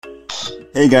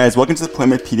Hey guys, welcome to the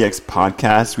Plymouth PDX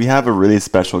podcast. We have a really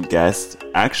special guest,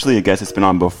 actually a guest that's been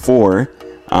on before.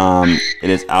 It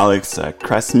is Alex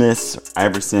Cressmas,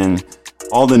 Iverson,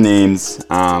 all the names,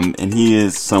 and he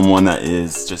is someone that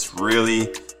is just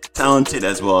really talented,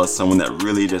 as well as someone that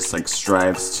really just like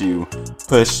strives to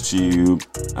push to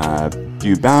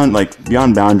do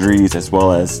beyond boundaries, as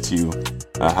well as to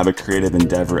have a creative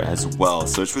endeavor as well.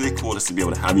 So it's really cool just to be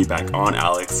able to have you back on,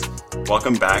 Alex.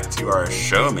 Welcome back to our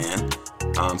show, man.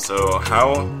 So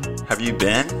how have you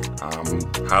been?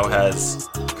 How has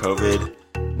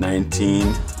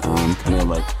COVID-19 kind of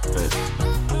like put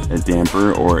a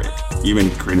damper or even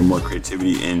created more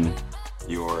creativity in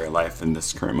your life in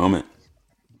this current moment?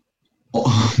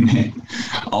 Oh, man.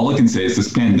 All I can say is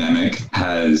this pandemic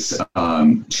has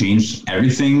changed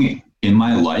everything in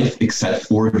my life except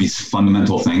for these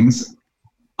fundamental things.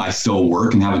 I still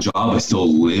work and have a job. I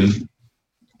still live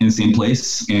in the same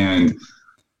place,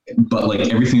 but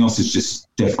like everything else is just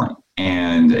different.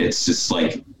 And it's just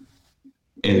like,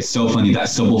 it's so funny that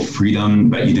civil freedom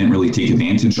that you didn't really take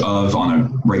advantage of on a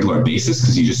regular basis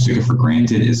because you just took it for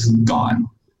granted is gone.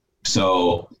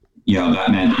 So,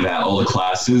 that meant that all the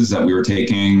classes that we were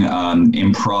taking,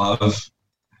 improv,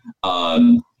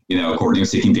 Courtney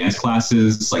was taking dance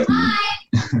classes, like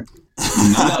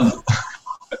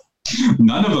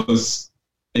none of those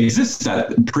exist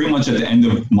pretty much at the end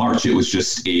of March. It was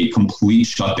just a complete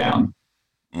shutdown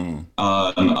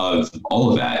of all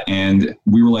of that. And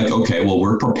we were like, okay, well,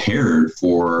 we're prepared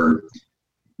for,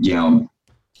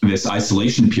 this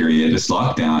isolation period, this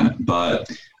lockdown. But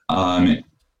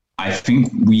I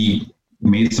think we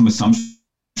made some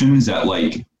assumptions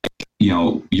that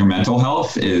your mental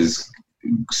health is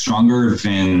stronger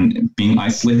than being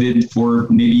isolated for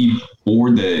maybe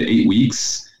 4 to 8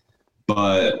 weeks.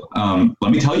 But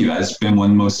let me tell you, it's been one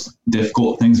of the most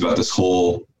difficult things about this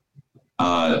whole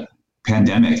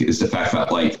pandemic is the fact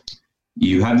that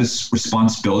you have this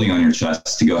responsibility on your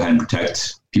chest to go ahead and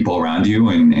protect people around you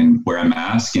and wear a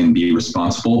mask and be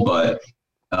responsible. But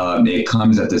it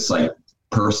comes at this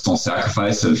personal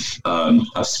sacrifice of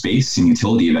space and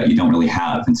utility that you don't really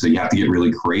have. And so you have to get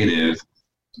really creative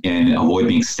and avoid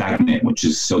being stagnant, which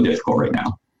is so difficult right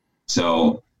now.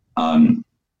 So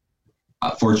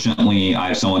fortunately, I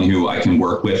have someone who I can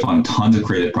work with on tons of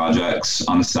creative projects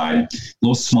on the side,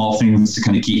 little small things to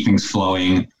kind of keep things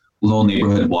flowing, little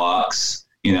neighborhood walks.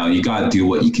 You got to do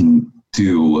what you can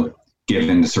do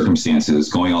given the circumstances,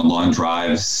 going on long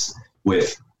drives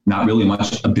with not really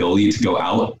much ability to go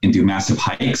out and do massive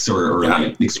hikes or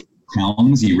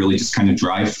towns. You really just kind of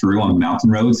drive through on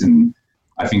mountain roads. And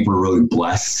I think we're really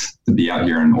blessed to be out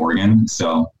here in Oregon.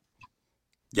 So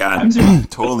yeah,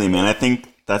 totally, man. I think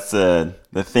that's the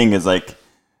thing is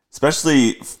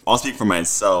especially I'll speak for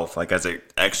myself, as an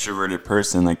extroverted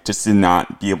person, just to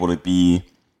not be able to be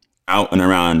out and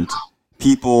around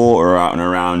people or out and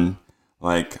around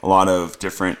a lot of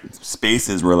different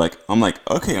spaces where I'm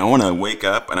okay, I want to wake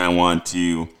up and I want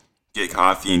to get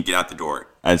coffee and get out the door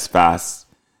as fast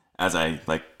as I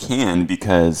can,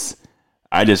 because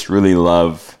I just really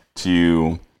love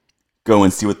to go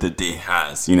and see what the day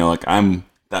has. I'm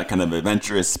that kind of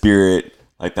adventurous spirit,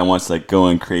 that wants to go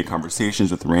and create conversations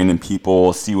with random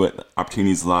people, see what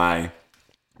opportunities lie,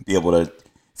 be able to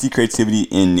see creativity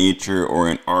in nature or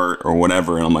in art or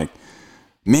whatever. And I'm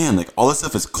man, all this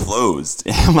stuff is closed.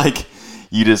 And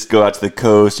you just go out to the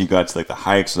coast, you go out to the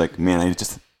hikes, man, I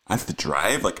have to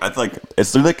drive. I feel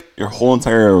it's your whole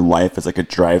entire life is a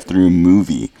drive-through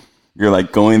movie. You're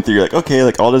going through, you're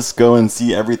okay, I'll just go and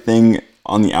see everything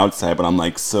on the outside, but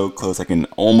I'm so close, I can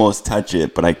almost touch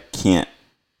it, but I can't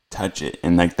touch it.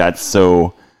 And that's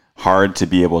so hard to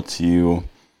be able to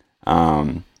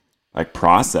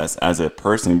process as a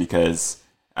person, because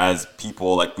as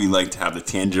people, we like to have the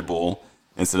tangible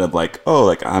instead of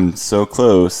I'm so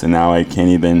close and now I can't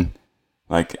even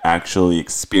actually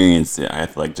experience it. I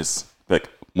have to just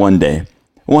one day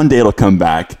it'll come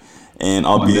back and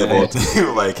I'll be able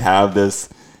to have this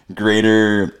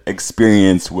greater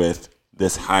experience with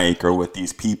this hike or with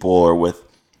these people or with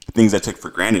things I took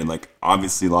for granted.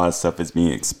 Obviously a lot of stuff is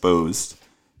being exposed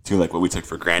to what we took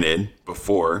for granted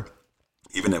before,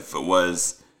 even if it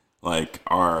was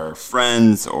our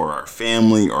friends or our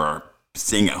family or our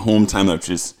staying at home time, which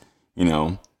is,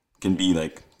 can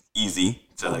be easy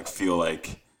to feel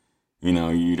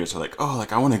you just are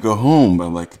I want to go home.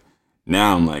 But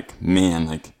now I'm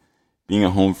man, being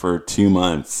at home for 2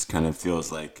 months kind of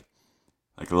feels like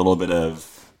a little bit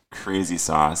of crazy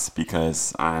sauce,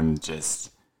 because I'm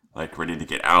just ready to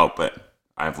get out. But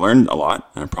I've learned a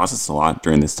lot and I've processed a lot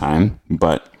during this time.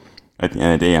 But at the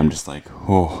end of the day, I'm just I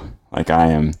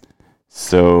am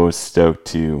so stoked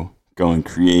to go and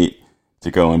create, to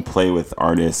go and play with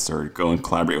artists or go and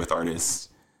collaborate with artists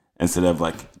instead of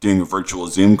like doing a virtual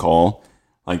Zoom call,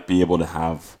 like be able to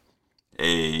have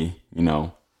a,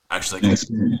 actually like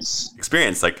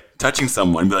experience, like touching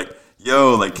someone, be like,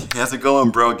 yo, like, how's it going,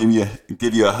 bro? Give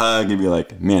you a hug and be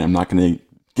like, man, I'm not going to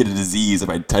get a disease if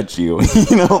I touch you,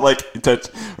 like touch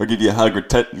or give you a hug or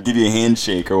give you a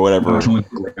handshake or whatever.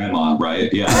 Grandma,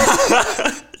 right? Yeah.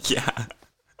 Yeah.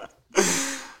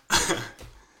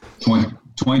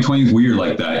 2020 is weird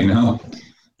like that,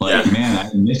 Like, yeah. Man,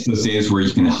 I miss those days where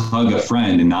you can hug a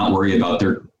friend and not worry about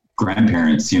their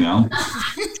grandparents,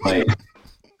 Like,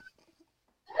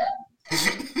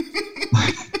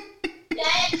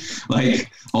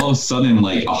 like all of a sudden,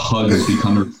 like a hug has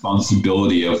become a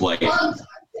responsibility of like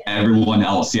everyone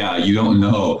else. Yeah, you don't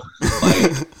know.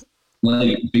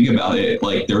 Like think about it.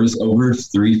 Like there's over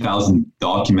 3,000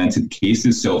 documented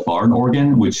cases so far in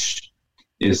Oregon, which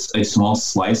is a small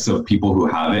slice of people who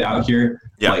have it out here.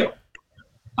 Yeah. Like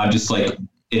I'm just like,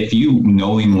 if you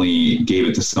knowingly gave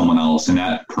it to someone else and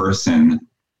that person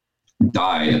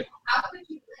died,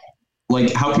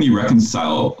 like how can you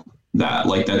reconcile that?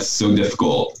 Like that's so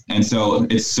difficult. And so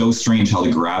it's so strange how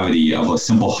the gravity of a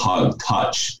simple hug,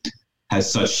 touch,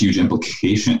 has such huge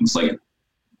implications. Like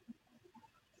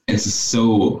it's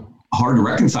so hard to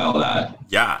reconcile that.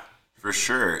 Yeah, for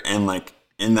sure. And like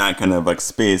in that kind of like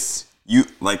space, you,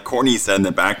 like Courtney said in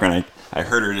the background, I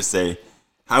heard her just say,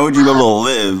 how would you be able to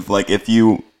live like if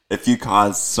you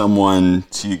caused someone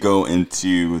to go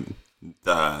into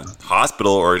the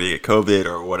hospital or to get COVID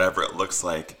or whatever it looks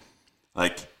like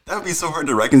that would be so hard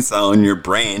to reconcile in your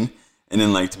brain. And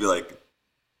then like to be like,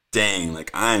 dang, like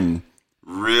I'm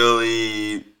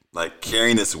really like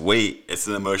carrying this weight. It's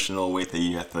an emotional weight that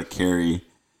you have to like, carry.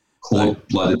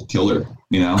 Cold-blooded killer,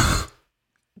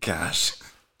 Gosh,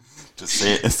 just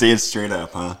say it straight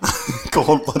up, huh?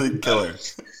 Cold-blooded killer.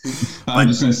 I'm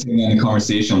just gonna say that in a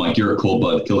conversation, like you're a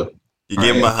cold-blooded killer. You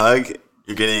give him a hug,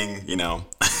 you're getting,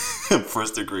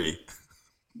 first degree.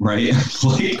 Right?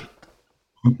 Like,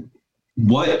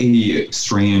 what a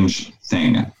strange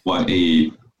thing. What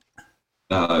a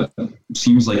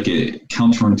seems like it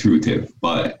counterintuitive,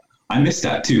 but I miss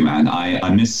that too, man. I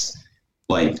miss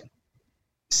like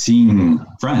seeing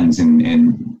friends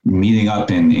and meeting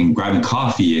up and grabbing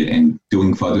coffee and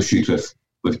doing photo shoots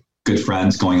with good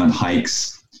friends, going on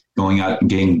hikes, going out and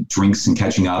getting drinks and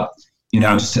catching up.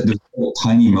 Just there's little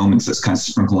tiny moments that's kind of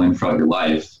sprinkle in throughout your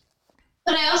life.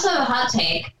 But I also have a hot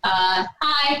take.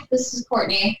 Hi, this is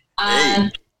Courtney.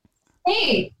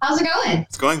 Hey, how's it going?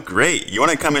 It's going great. You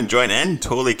want to come and join in?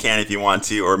 Totally can if you want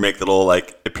to, or make little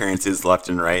like appearances left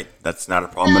and right. That's not a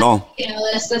problem at all.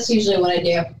 That's usually what I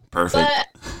do. Perfect. But,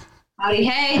 howdy,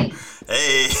 hey.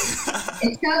 Hey.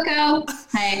 It's Coco.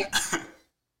 Hey.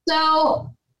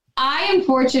 So I am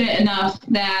fortunate enough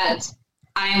that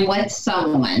I am with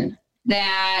someone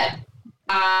that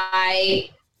I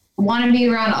want to be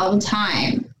around all the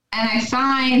time. And I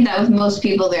find that with most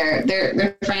people, they're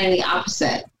finding the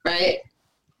opposite, right?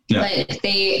 Yeah. Like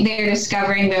they're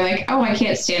discovering, they're like, oh, I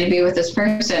can't stand to be with this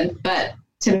person. But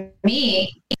to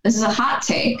me, this is a hot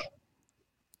take.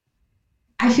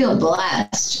 I feel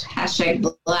blessed,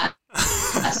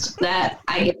 #blessed, that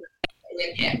I get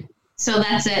with him. So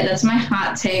that's it. That's my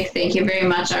hot take. Thank you very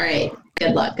much. All right.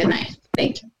 Good luck. Good night.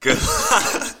 Thank you. Good.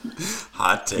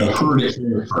 Hot take. You heard it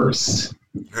here first.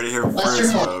 You heard it here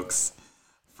first, folks.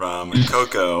 From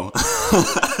Coco.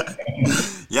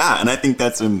 Yeah, and I think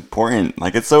that's important.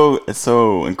 Like it's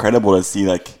so incredible to see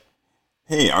like,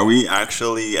 hey, are we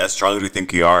actually as strong as we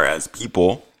think we are as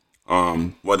people?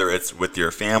 Whether it's with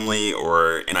your family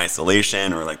or in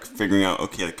isolation or like figuring out,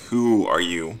 okay, like who are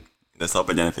you? The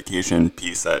self-identification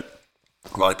piece that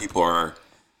a lot of people are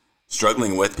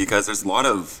struggling with, because there's a lot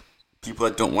of people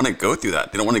that don't want to go through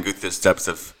that. They don't want to go through the steps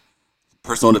of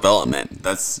personal development.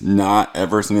 That's not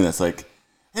ever something that's like,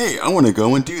 hey, I want to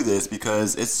go and do this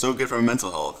because it's so good for my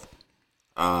mental health.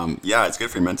 Yeah, it's good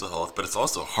for your mental health, but it's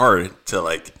also hard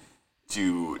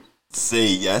to say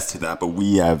yes to that. But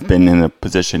we have been in a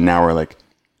position now where like,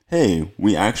 hey,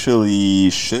 we actually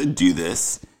should do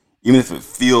this, even if it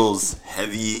feels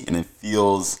heavy and it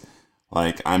feels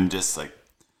like I'm just like,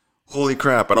 holy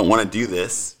crap, I don't want to do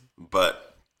this.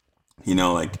 But,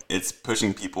 like it's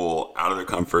pushing people out of their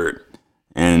comfort,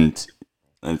 and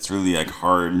it's really like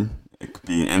hard. It could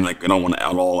be, and like I don't want to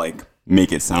at all like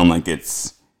make it sound like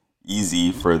it's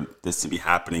easy for this to be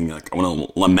happening. Like I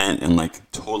want to lament and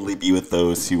like totally be with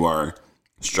those who are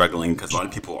struggling, because a lot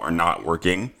of people are not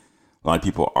working. A lot of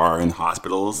people are in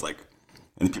hospitals, like,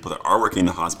 and the people that are working in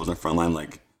the hospitals in the front line,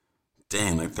 like,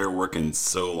 dang, like they're working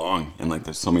so long, and like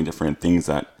there's so many different things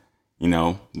that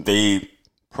they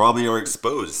probably are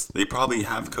exposed. They probably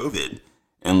have COVID.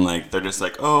 And like, they're just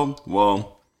like, oh,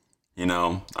 well,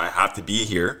 I have to be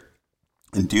here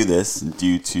and do this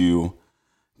due to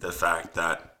the fact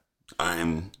that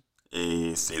I'm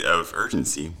a state of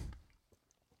urgency.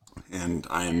 And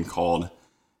I am called,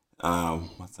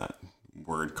 what's that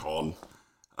word called?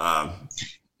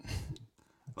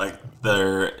 Like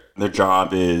their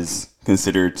job is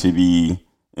considered to be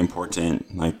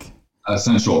important, like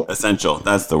essential.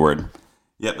 That's the word.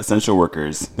 Yep, essential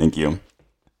workers. Thank you.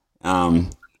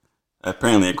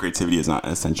 Apparently, creativity is not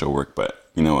essential work,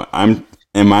 but I'm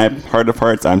in my heart of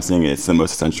hearts, I'm saying it's the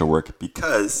most essential work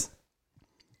because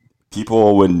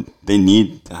they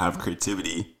need to have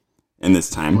creativity in this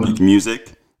time, like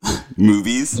music,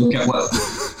 movies. Look at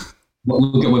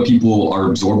what people are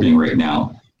absorbing right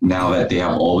now. Now that they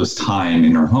have all this time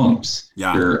in their homes,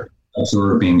 they're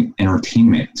absorbing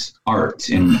entertainment, art,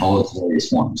 in all its various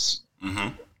forms.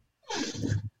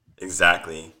 Mm-hmm.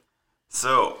 Exactly.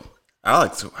 So,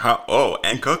 Alex,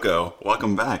 and Coco,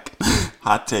 welcome back.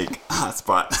 Hot take, hot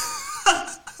spot.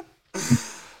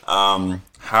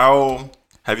 How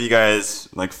have you guys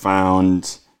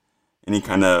found any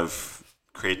kind of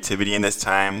creativity in this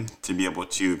time to be able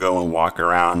to go and walk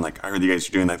around? Like I heard you guys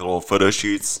are doing little photo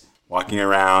shoots, walking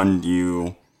around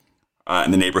in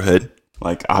the neighborhood.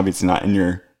 Like obviously not in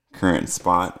your current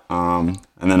spot. And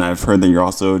then I've heard that you're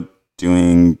also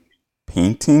doing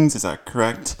paintings. Is that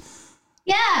correct?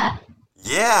 Yeah.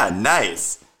 Yeah,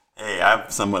 nice. Hey, I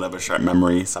have somewhat of a sharp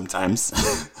memory sometimes.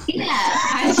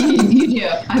 Yeah, you do.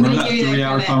 I'm going to give you that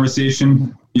 3-hour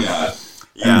conversation. Yeah.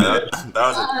 Yeah, that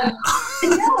was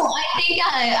No,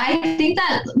 I think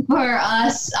that for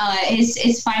us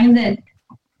is finding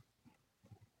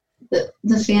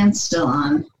the fan's still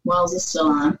on. Wells is still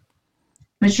on.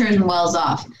 I'm sure it's Wells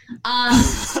off.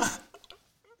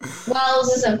 Wells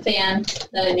is a fan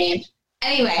that I named.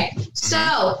 Anyway,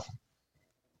 so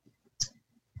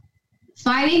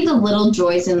finding the little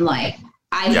joys in life,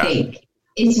 I think,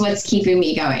 is what's keeping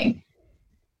me going.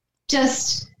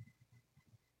 Just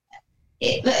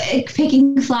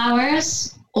picking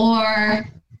flowers or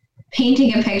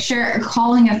painting a picture or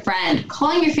calling a friend,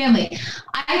 calling your family.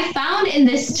 I found in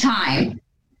this time,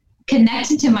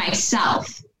 connected to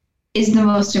myself is the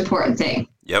most important thing.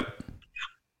 Yep.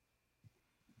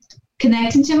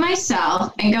 Connecting to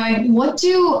myself and going, what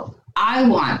do I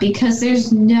want? Because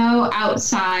there's no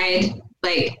outside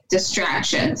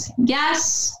distractions.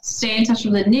 Yes, stay in touch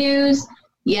with the news.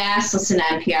 Yes, listen to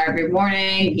NPR every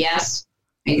morning. Yes,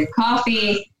 make your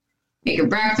coffee, make your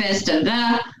breakfast,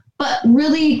 but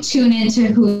really tune into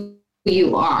who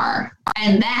you are.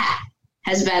 And that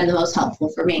has been the most helpful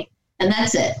for me. And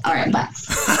that's it. All right, bye.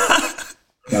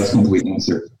 That's a complete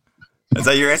answer. Is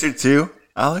that your answer too,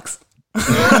 Alex?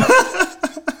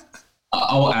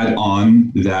 I'll add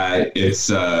on that it's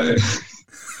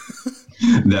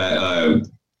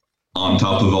on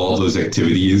top of all those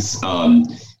activities,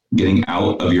 getting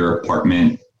out of your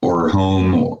apartment or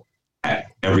home at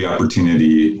every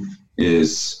opportunity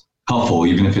is helpful,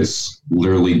 even if it's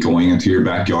literally going into your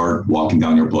backyard, walking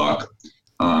down your block,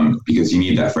 because you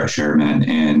need that fresh air, man.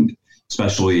 And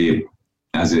especially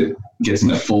as it gets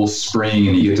into full spring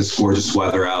and you get this gorgeous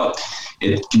weather out,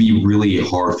 it can be really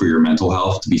hard for your mental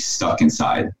health to be stuck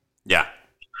inside. Yeah.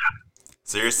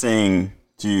 So you're saying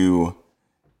to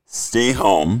stay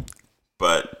home,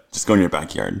 but just go in your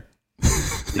backyard.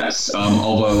 Yes.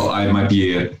 Although I might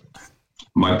be a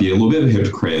little bit of a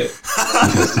hypocrite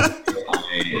because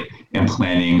I am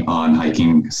planning on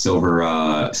hiking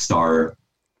Silver Star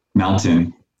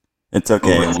Mountain. It's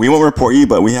okay. We won't report you,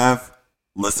 but we have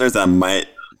listeners that might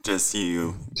just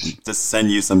send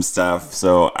you some stuff.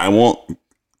 So I won't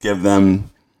give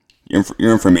them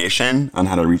your information on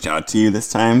how to reach out to you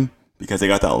this time because they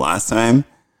got that last time.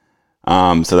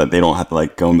 So that they don't have to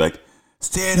go and be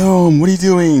stay at home. What are you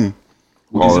doing?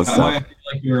 All this stuff. I feel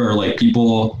like there are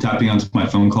people tapping onto my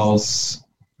phone calls.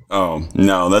 Oh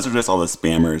no, those are just all the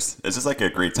spammers. It's just a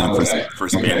great time for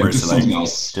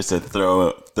spammers just to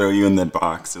throw you in the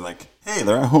box. They're hey,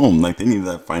 they're at home. They need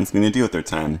to find something to do with their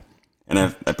time.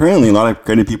 And apparently a lot of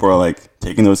creative people are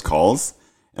taking those calls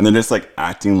and they're just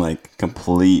acting like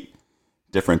complete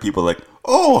different people.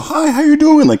 Oh, hi, how you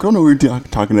doing? I don't know what we're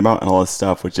talking about and all this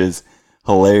stuff, which is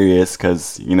hilarious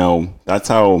because, that's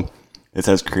how it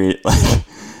says create.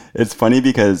 It's funny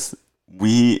because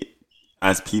we,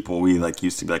 as people, we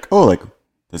used to be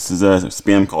this is a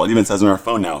spam call. It even says on our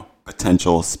phone now,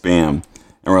 potential spam.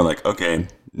 And we're okay,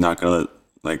 not going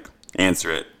to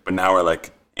answer it. But now we're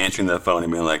answering the phone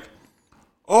and being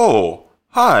oh,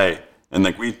 hi. And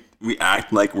we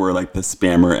act like we're the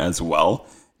spammer as well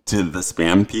to the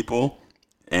spam people.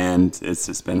 and it's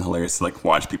just been hilarious to like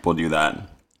watch people do that.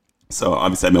 So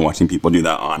obviously I've been watching people do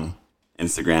that on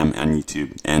Instagram and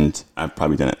YouTube, and I've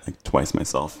probably done it like twice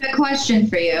myself. A question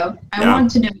for you. I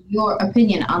want to know your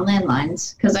opinion on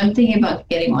landlines because I'm thinking about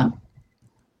getting one.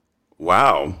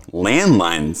 Wow,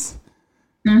 landlines.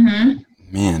 Mm-hmm.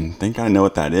 Man, thank God I know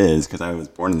what that is because I was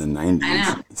born in the 90s.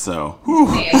 I know. So,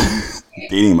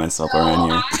 dating myself around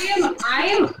here. I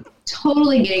am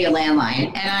totally getting a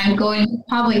landline, and I'm going to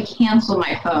probably cancel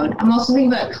my phone. I'm also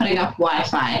thinking about cutting off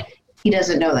Wi-Fi. He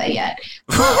doesn't know that yet.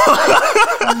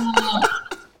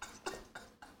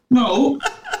 No.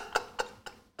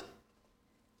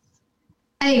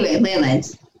 Anyway,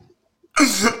 landlines.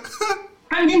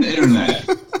 I need the internet.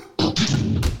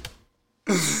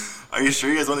 Are you sure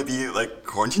you guys want to be like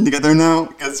quarantined together now?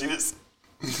 Because you just.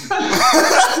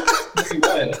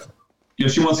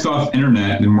 If she wants to cut off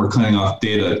internet, then we're cutting off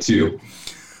data too.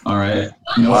 All right.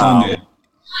 No Wow. phone data.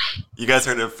 You guys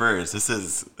heard it first. This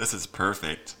is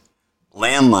perfect.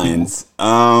 Landlines.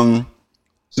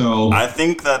 So I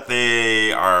think that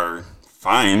they are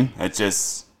fine.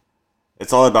 It's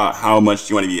all about how much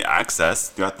you want to be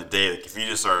accessed throughout the day. Like if you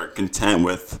just are content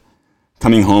with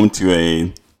coming home to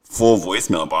a full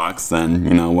voicemail box, then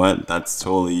you know what? That's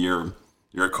totally your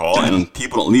call. And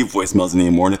people don't leave voicemails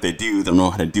anymore. And if they do, they don't know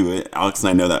how to do it. Alex and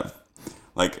I know that,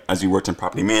 like, as we worked in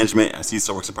property management, as he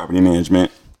still works in property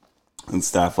management and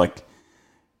stuff, like,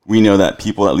 we know that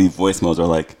people that leave voicemails are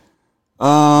like,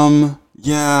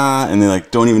 yeah, and they like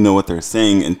don't even know what they're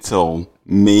saying until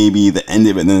maybe the end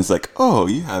of it. And then it's like, oh,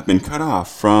 you have been cut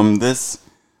off from this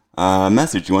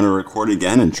message. You want to record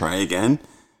again and try again?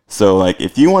 So like,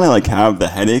 if you want to like have the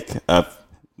headache of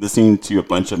listening to a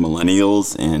bunch of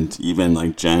millennials and even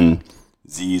like Gen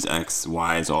Z's, X,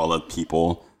 Y's, all the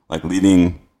people like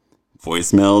leaving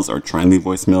voicemails or trying to leave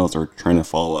voicemails or trying to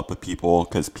follow up with people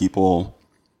because people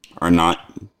are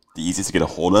not the easiest to get a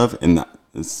hold of, and that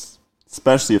is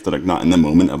especially if they're like not in the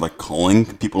moment of like calling.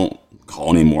 People don't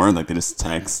call anymore, like they just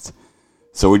text.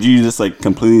 So would you just like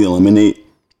completely eliminate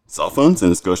cell phones and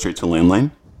just go straight to a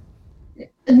landline?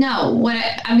 No,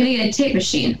 I'm gonna get a tape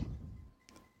machine.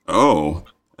 Oh,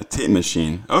 a tape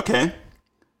machine. Okay.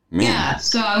 Man. Yeah,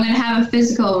 so I'm gonna have a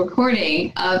physical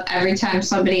recording of every time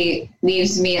somebody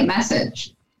leaves me a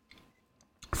message.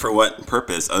 For what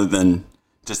purpose other than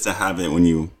just to have it when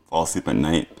you fall asleep at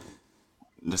night?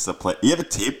 Just to play. You have a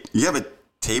tape? You have a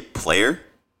tape player?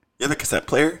 You have a cassette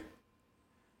player?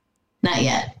 Not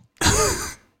yet.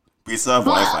 We still have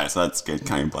Wi-Fi, so that's good.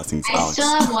 Kind of blessings, I Alex. still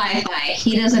have Wi-Fi.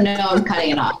 He doesn't know I'm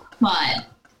cutting it off, but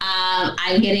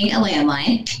I'm getting a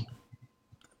landline.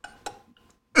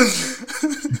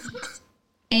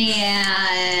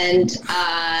 And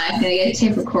I'm gonna get a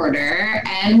tape recorder,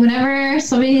 and whenever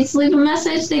somebody needs to leave a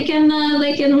message, they can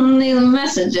leave a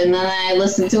message, and then I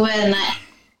listen to it, and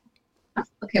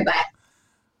okay, bye.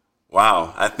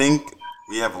 Wow, I think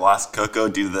we have lost Coco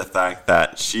due to the fact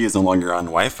that she is no longer on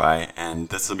Wi-Fi, and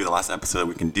this will be the last episode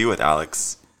we can do with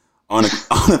Alex on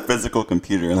a physical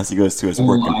computer, unless he goes to his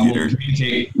work computer. I will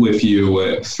communicate with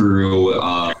you through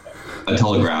a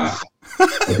telegraph.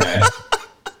 Okay.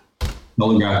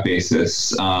 Telegraph basis.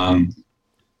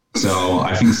 So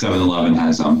I think 7-Eleven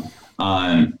has them.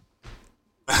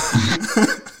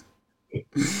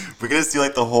 We're gonna do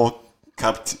like the whole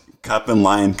cup and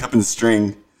line, cup and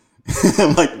string,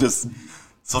 like just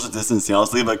social distancing. I'll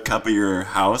just leave a cup at your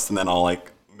house, and then I'll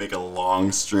like make a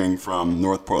long string from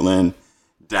North Portland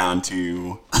down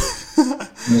to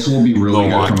this will be really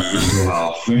Milwaukee.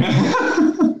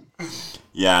 Good.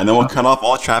 Yeah, and then we'll cut off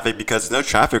all traffic because there's no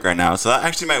traffic right now. So that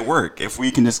actually might work if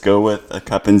we can just go with a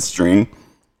cup and string.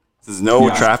 There's no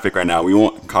traffic right now. We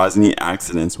won't cause any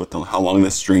accidents with how long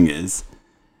the string is.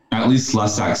 At least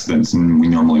less accidents than we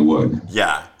normally would.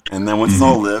 Yeah, and then once it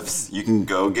all lifts, you can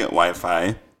go get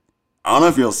Wi-Fi. I don't know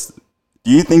if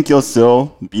do you think you'll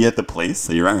still be at the place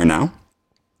that you're at right now?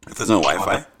 If there's no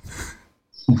Wi-Fi?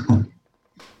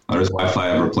 There's Wi-Fi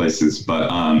other places, but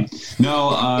no,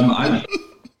 I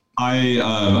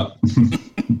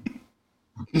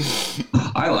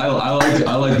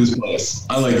like this place.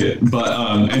 I like it,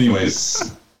 but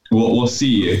anyways, we'll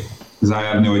see, because I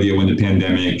have no idea when the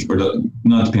pandemic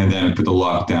not the pandemic, but the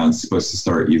lockdown is supposed to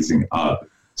start easing up.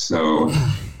 So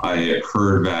I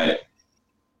heard that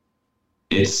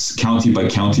it's county by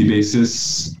county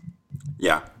basis.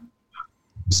 Yeah.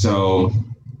 So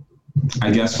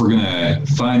I guess we're gonna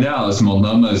find out, as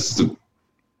Multnomah is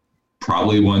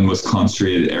probably one of the most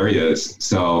concentrated areas.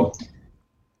 So,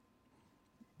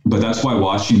 but that's why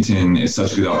Washington is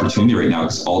such a good opportunity right now,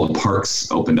 because all the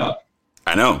parks opened up.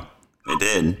 I know, they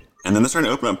did. And then they're starting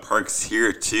to open up parks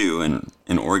here too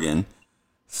in Oregon.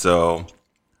 So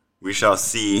we shall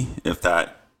see if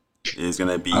that is going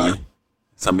to be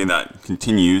something that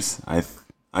continues. I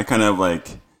kind of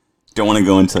like don't want to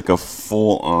go into like a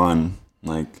full on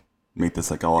like make this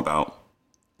like all about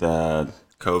the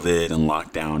COVID and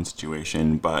lockdown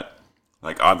situation, but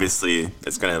like obviously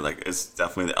it's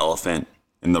definitely the elephant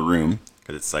in the room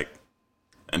because it's like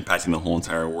impacting the whole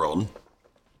entire world.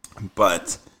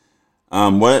 But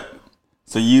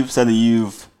so you've said that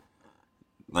you've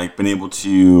like been able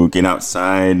to get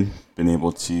outside, been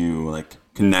able to like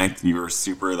connect. You were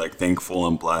super like thankful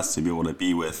and blessed to be able to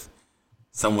be with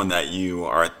someone that you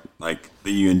are like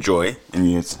that you enjoy, and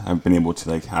you have been able to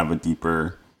like have a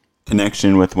deeper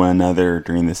connection with one another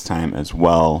during this time as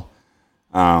well.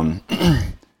 Do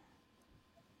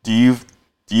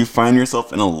you find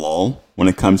yourself in a lull when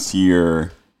it comes to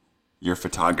your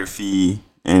photography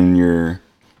and your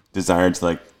desire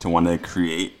to want to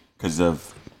create because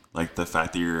of like the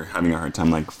fact that you're having a hard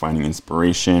time like finding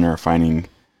inspiration or finding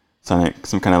some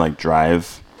kind of like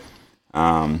drive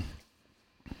from,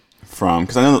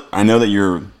 because I know that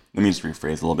you're, let me just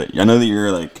rephrase a little bit. I know that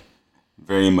you're like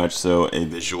very much so a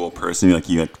visual person. Like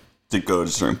you like to go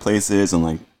to certain places and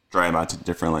like drive out to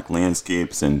different like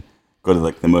landscapes and go to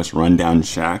like the most rundown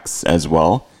shacks as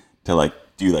well to like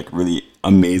do like really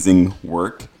amazing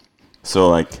work. So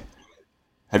like,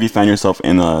 have you found yourself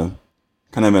in a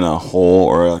kind of in a hole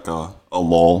or like a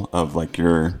lull of like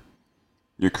your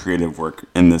creative work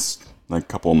in this like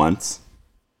couple of months?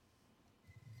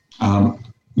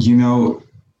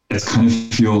 It kind of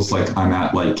feels like I'm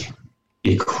at like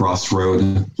a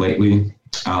crossroad lately,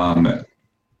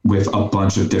 with a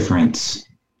bunch of different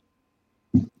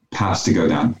paths to go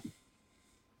down.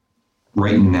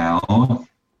 Right now,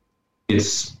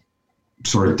 it's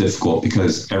sort of difficult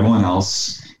because everyone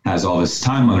else has all this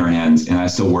time on their hands, and I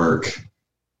still work,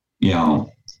 5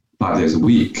 days a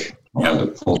week,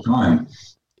 full time.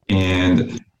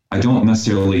 And I don't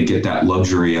necessarily get that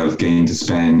luxury of getting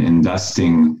to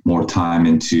investing more time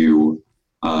into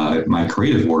my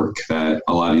creative work that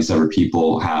a lot of these other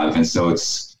people have. And so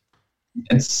it's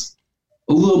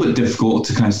a little bit difficult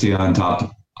to kind of stay on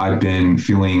top. I've been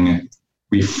feeling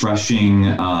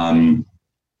refreshing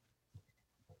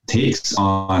takes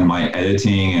on my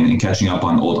editing and catching up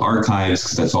on old archives,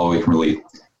 because that's all we can really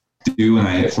do.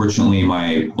 And fortunately,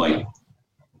 my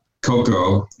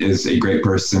Coco is a great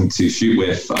person to shoot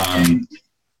with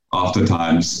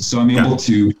oftentimes. So I'm able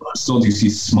to still do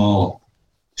these small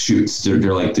shoots.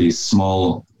 They're like these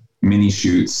small mini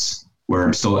shoots where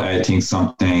I'm still editing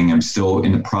something. I'm still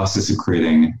in the process of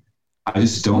creating. I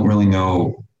just don't really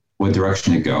know what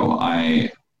direction to go.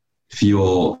 I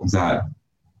feel that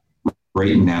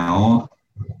right now,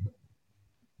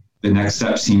 the next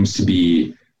step seems to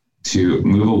be to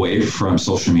move away from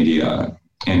social media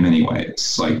in many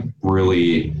ways, like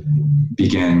really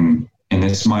begin, and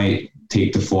this might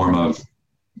take the form of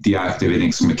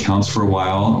deactivating some accounts for a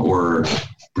while, or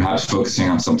perhaps focusing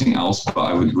on something else. But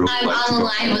I would really like to. I'm on the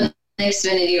line with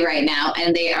Xfinity right now,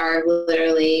 and they are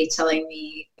literally telling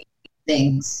me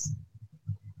things.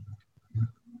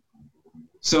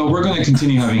 So we're going to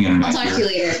continue having internet. I'll talk to you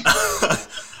later.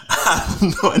 I have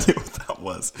no idea what that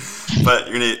was, but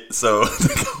you're gonna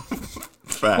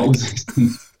fact.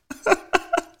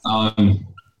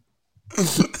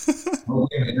 We'll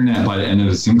have internet by the end of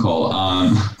the Zoom call.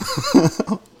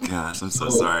 Gosh, I'm so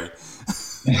sorry.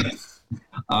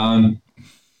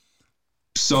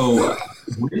 So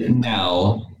right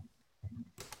now,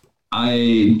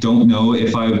 I don't know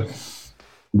if I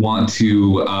want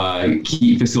to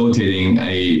keep facilitating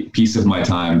a piece of my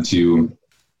time to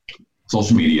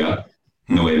social media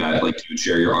in a way that like you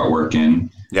share your artwork in,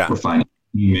 or find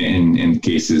in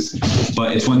cases,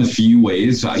 but it's one of the few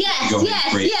ways I can go.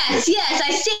 Yes,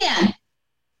 I stand.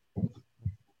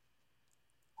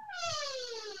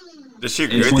 Does she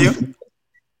agree with you?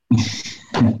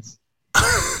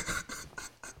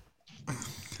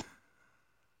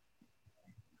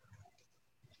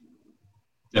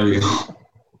 There we go.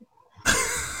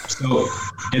 So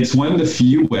it's one of the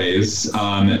few ways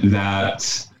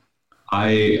that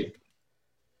I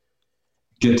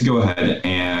get to go ahead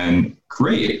and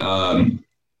create.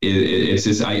 It's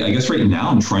just, I guess right now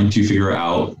I'm trying to figure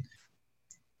out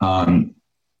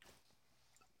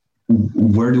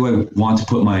where do I want to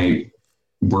put my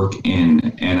work in.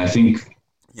 And I think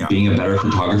being a better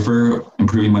photographer,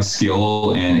 improving my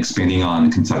skill, and expanding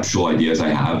on conceptual ideas I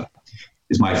have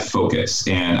is my focus.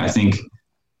 And I think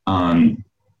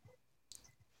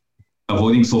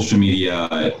avoiding social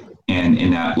media and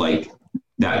in that like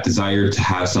that desire to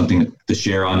have something to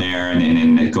share on there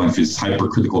and going through this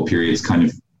hypercritical period is kind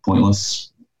of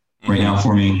pointless right now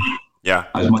for me. Yeah.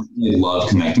 As much as I love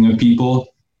connecting with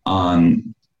people,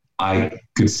 I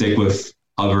could stick with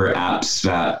other apps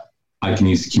that I can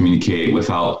use to communicate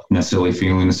without necessarily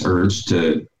feeling this urge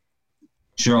to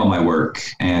share all my work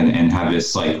and have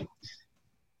this like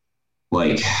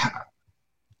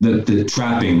the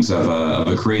trappings of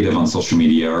a creative on social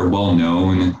media are well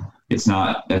known. It's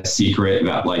not a secret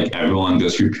that like everyone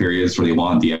goes through periods where they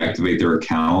want to deactivate their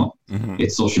account. Mm-hmm.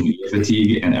 It's social media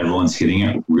fatigue, and everyone's hitting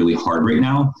it really hard right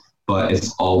now. But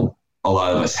it's all a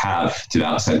lot of us have to the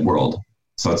outside world.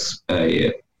 So it's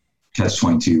a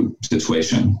catch-22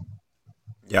 situation.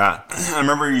 Yeah, I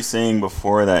remember you saying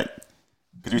before that,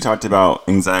 because we talked about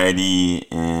anxiety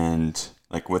and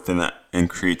like within that and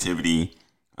creativity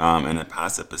in a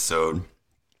past episode,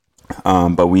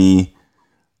 but we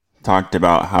talked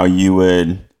about how you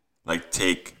would like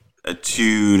take a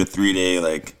 2 to 3 day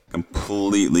like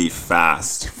completely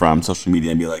fast from social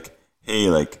media and be like, hey,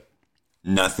 like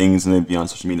nothing's gonna be on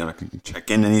social media. I'm not gonna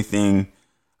check in anything.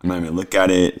 I'm not gonna look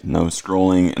at it. No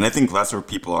scrolling. And I think that's where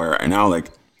people are right now. Like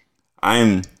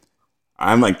I'm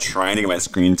like trying to get my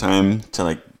screen time to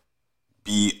like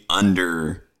be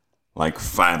under like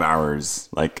 5 hours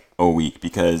like a week,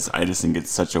 because I just think it's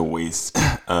such a waste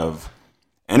of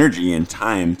energy and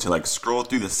time to like scroll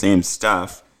through the same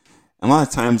stuff. And a lot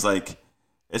of times like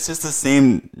it's just the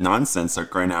same nonsense.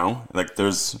 Like right now, like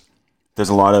there's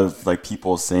a lot of like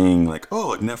people saying like, oh,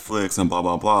 like Netflix and blah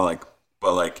blah blah, like,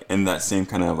 but like in that same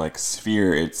kind of like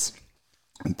sphere, it's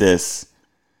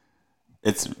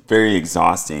very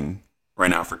exhausting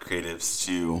right now for creatives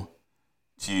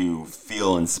to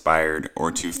feel inspired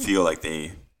or to feel like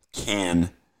they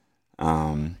can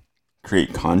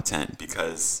create content,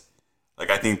 because like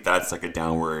I think that's like a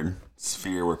downward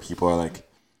sphere where people are like,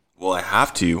 well, I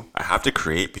have to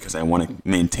create because I want to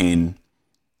maintain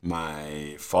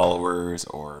my followers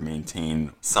or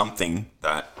maintain something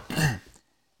that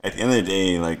at the end of the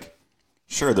day, like,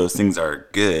 sure, those things are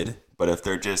good, but if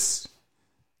they're just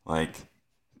like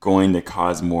going to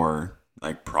cause more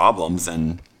like problems,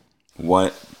 and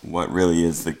what really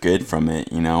is the good from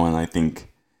it, you know? And I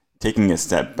think taking a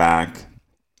step back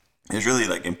is really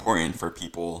like important for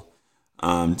people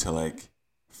to like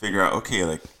figure out, okay,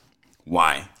 like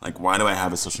why do I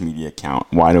have a social media account?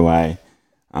 Why do I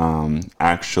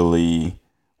actually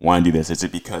want to do this? Is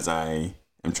it because I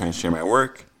am trying to share my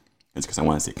work? It's because I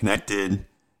want to stay connected?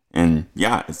 And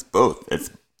yeah, it's both.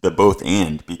 It's the both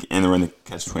and we're in the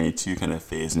catch-22 kind of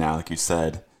phase now, like you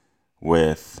said,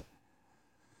 with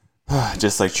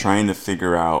just like trying to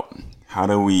figure out how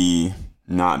do we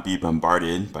not be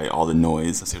bombarded by all the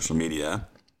noise of social media,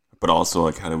 but also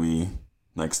like how do we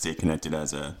like stay connected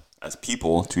as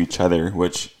people to each other,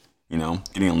 which, you know,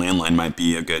 getting a landline might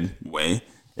be a good way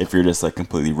if you're just like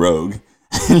completely rogue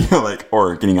and you're like,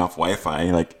 or getting off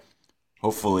Wi-Fi, like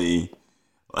hopefully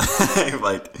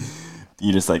like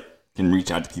you just like can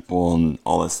reach out to people and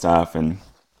all this stuff and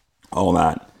all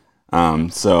that.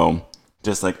 So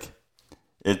just like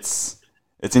it's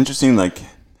interesting like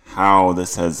how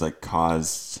this has like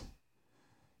caused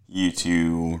you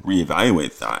to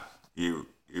reevaluate that. You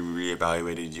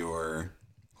reevaluated your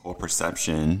whole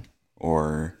perception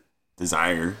or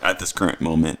desire at this current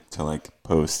moment to like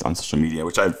post on social media,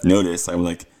 which I've noticed. I'm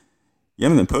like, you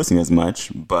haven't been posting as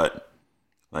much, but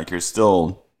like you're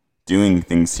still doing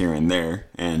things here and there.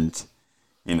 And,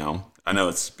 you know, I know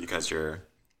it's because you're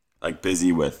like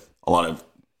busy with a lot of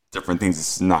different things.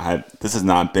 This has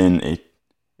not been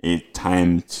a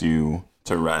time to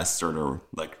rest or to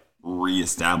like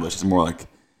reestablish. It's more like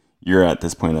you're at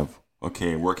this point of,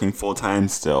 okay, working full time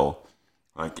still,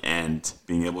 like, and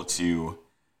being able to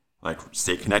like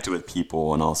stay connected with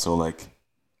people, and also like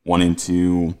wanting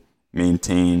to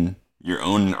maintain your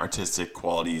own artistic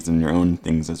qualities and your own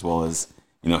things, as well as,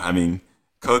 you know, having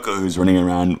Coco who's running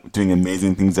around doing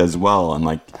amazing things as well, and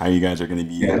like how you guys are going to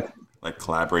be like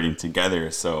collaborating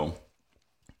together. So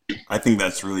I think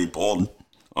that's really bold,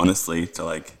 honestly,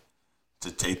 to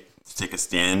take a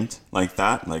stand like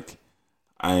that. Like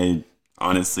I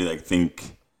honestly like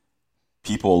think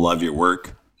people love your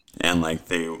work, and like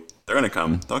they'll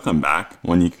come back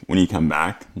when you come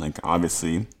back, like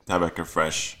obviously to have like a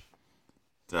fresh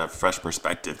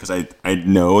perspective, because I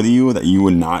know that you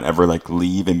would not ever like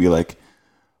leave and be like,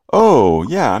 oh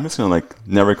yeah, I'm just gonna like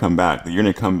never come back. You're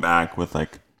gonna come back with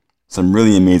like some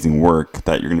really amazing work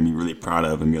that you're gonna be really proud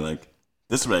of and be like,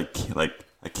 this is what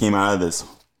I came out of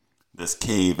this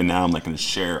cave, and now I'm like gonna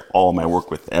share all my work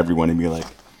with everyone and be like,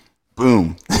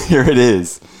 boom, here it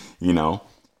is, you know?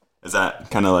 Is that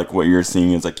kind of like what you're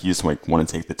seeing, is like you just like want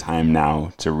to take the time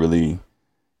now to really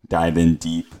dive in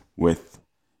deep with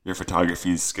your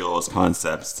photography skills,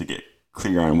 concepts, to get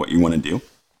clear on what you want to do?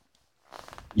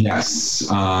 Yes.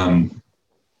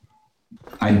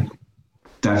 I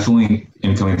definitely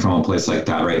am coming from a place like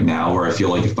that right now, where I feel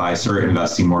like if I start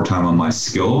investing more time on my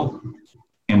skill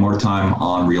and more time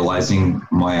on realizing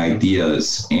my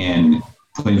ideas and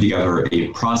putting together a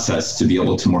process to be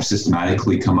able to more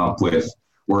systematically come up with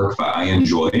work that I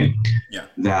enjoy,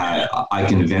 that I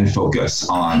can then focus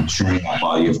on sharing that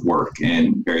body of work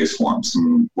in various forms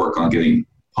and work on getting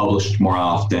published more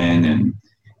often and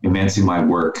advancing my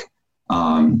work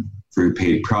through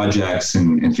paid projects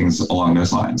and things along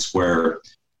those lines, where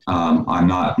I'm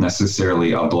not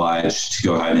necessarily obliged to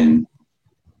go ahead and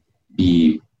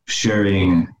be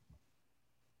sharing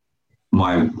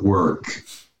my work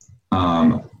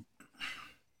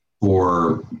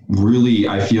for really,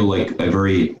 I feel like a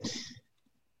very,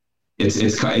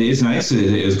 it's nice.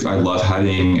 I love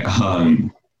having,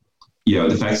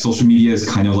 the fact social media is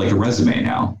kind of like a resume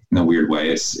now in a weird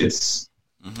way. It's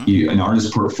an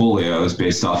artist's portfolio is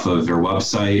based off of their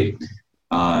website.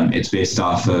 It's based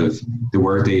off of the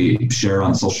work they share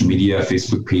on social media,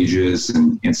 Facebook pages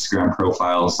and Instagram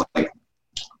profiles. Like,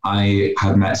 I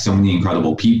have met so many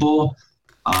incredible people.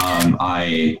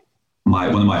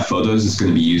 One of my photos is going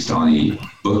to be used on a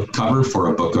book cover for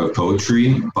a book of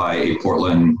poetry by a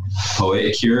Portland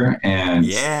poet here. And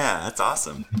yeah, that's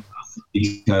awesome.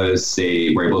 Because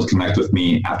they were able to connect with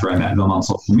me after I met them on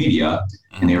social media,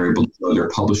 and they were able to show their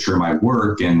publisher my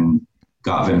work and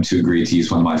got them to agree to use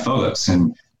one of my photos.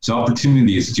 And so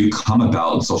opportunities do come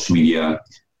about in social media,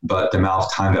 but the amount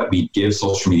of time that we give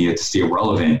social media to stay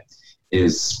relevant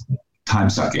is time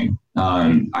sucking.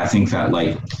 I think that,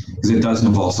 because it does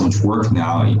involve so much work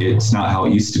now, it's not how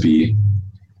it used to be.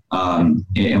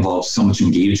 It involves so much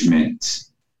engagement.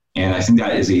 And I think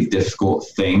that is a difficult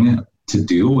thing to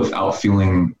do without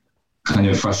feeling kind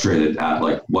of frustrated at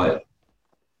what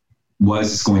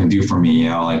is this going to do for me?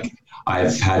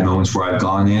 I've had moments where I've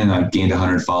gone in, I've gained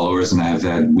 100 followers, and I've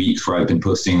had weeks where I've been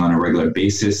posting on a regular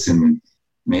basis and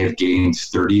may have gained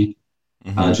 30.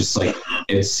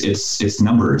 It's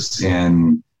numbers.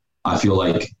 And I feel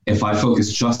like if I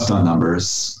focus just on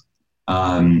numbers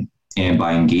and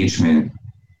by engagement,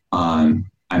 I'm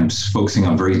focusing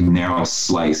on a very narrow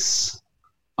slice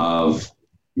of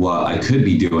what I could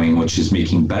be doing, which is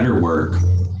making better work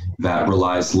that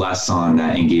relies less on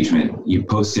that engagement. You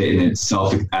post it and it's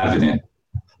self-evident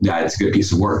that it's a good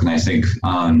piece of work. And I think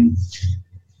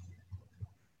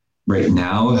right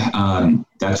now,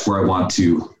 that's where I want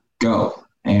to go.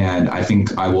 And I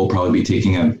think I will probably be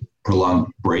taking a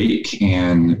prolonged break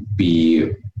and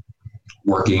be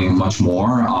working much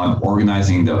more on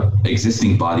organizing the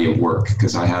existing body of work,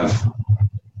 because I have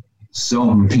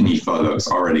so many photos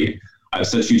already. I have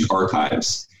such huge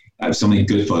archives. I have so many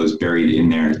good photos buried in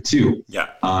there too. Yeah.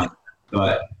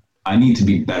 But I need to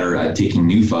be better at taking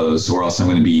new photos, or else I'm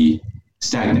going to be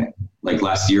stagnant. Like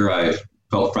last year, I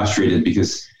felt frustrated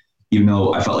because even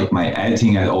though I felt like my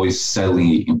editing had always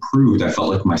steadily improved, I felt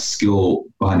like my skill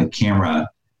behind the camera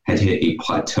had hit a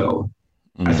plateau.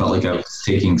 I felt like I was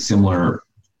taking similar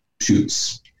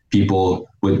shoots. People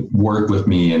would work with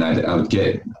me, and I would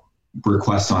get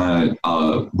requests on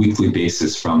a weekly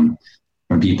basis from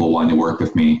people wanting to work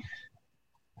with me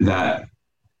that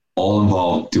all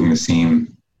involved doing the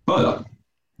same photo.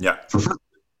 Yeah. For free.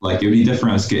 Like, it would be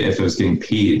different if I was getting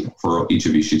paid for each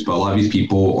of these shoots, but a lot of these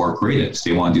people are creatives.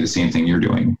 They want to do the same thing you're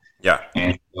doing. Yeah.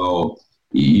 And so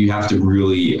you have to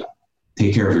really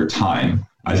take care of your time.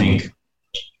 I think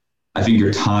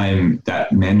your time,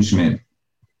 that management,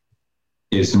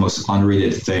 is the most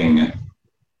underrated thing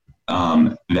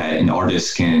that an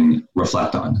artist can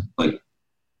reflect on. Like,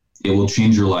 it will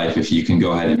change your life if you can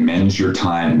go ahead and manage your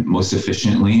time most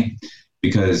efficiently,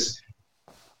 because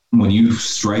when you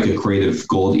strike a creative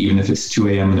goal, even if it's 2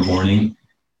 a.m. in the morning,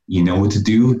 you know what to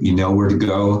do, you know where to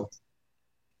go,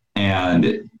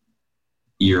 and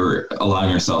you're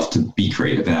allowing yourself to be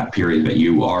creative in that period that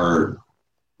you are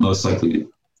most likely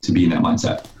to be in that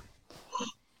mindset.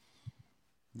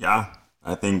 Yeah,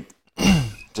 I think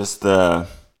just the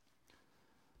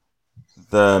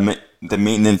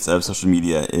maintenance of social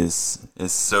media is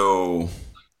so,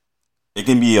 it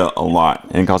can be a lot,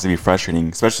 and it can also be frustrating,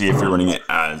 especially if you're running it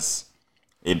as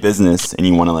a business and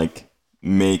you want to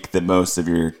make the most of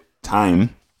your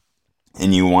time,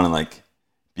 and you want to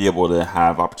be able to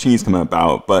have opportunities come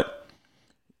about, but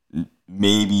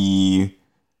maybe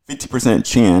 50%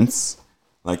 chance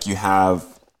you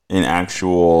have an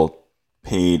actual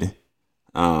paid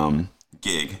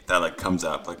gig that comes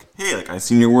up, hey, I've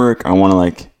seen your work, I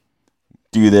want to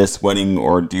do this wedding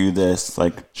or do this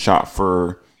shot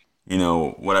for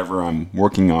whatever I'm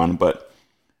working on, but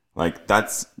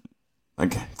that's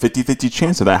 50-50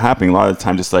 chance of that happening. A lot of the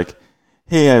time, just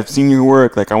hey, I've seen your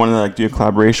work. Like, I want to like do a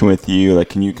collaboration with you. Like,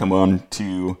 can you come on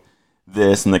to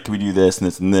this? And like, can we do this and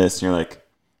this and this? And you're like,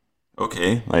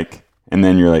 okay. Like, and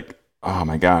then you're like, oh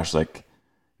my gosh. Like,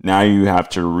 now you have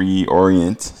to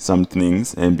reorient some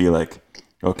things and be like,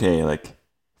 okay, like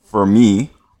for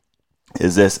me,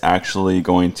 is this actually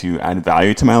going to add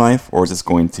value to my life, or is this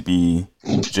going to be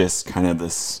just kind of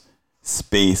this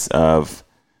space of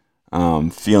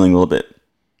feeling a little bit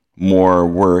more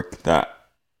work that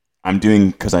I'm doing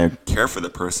because I care for the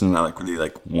person and I like really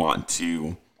like want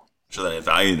to show that I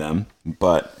value them.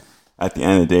 But at the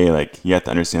end of the day, like you have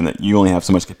to understand that you only have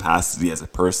so much capacity as a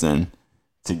person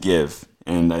to give.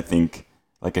 And I think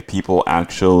like if people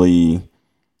actually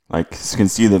like can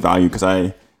see the value, because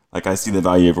I see the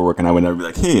value of your work, and I would never be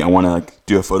like, hey, I want to like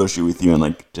do a photo shoot with you and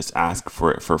like just ask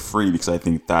for it for free, because I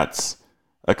think that's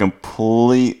a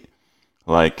complete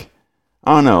like,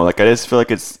 I don't know, like I just feel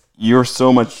like you're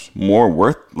so much more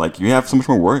worth, like you have so much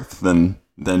more worth than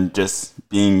just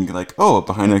being like, oh,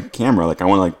 behind a camera. Like I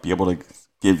want to like be able to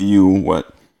give you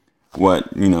what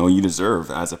you know you deserve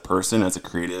as a person, as a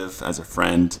creative, as a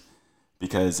friend.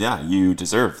 Because yeah, you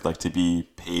deserve like to be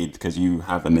paid because you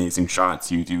have amazing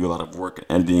shots. You do a lot of work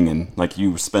editing, and like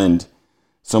you spend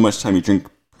so much time. You drink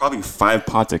probably 5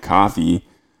 pots of coffee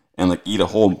and like eat a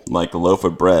whole like loaf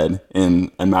of bread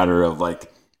in a matter of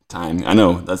like time. I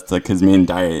know that's like his main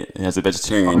diet. As a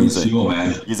vegetarian, he's a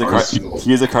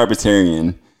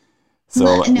carbitarian.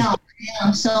 So but, no, I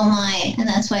am. So am I, and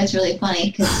that's why it's really funny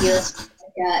because he was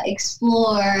like,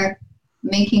 explore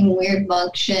making weird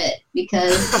bug shit,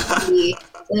 because he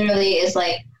literally is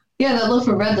like, yeah, that loaf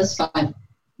of bread, that's fine.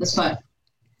 That's fine.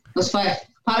 That's fine.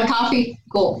 Pot of coffee,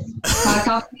 cool. Pot of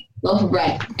coffee, loaf of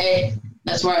bread. Hey,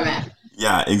 that's where I'm at.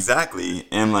 Yeah, exactly.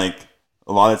 And like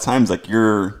a lot of times, like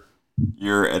you're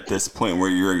at this point where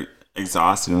you're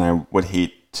exhausted, and I would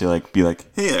hate to like be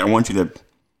like, hey, I want you to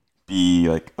be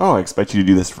like, oh, I expect you to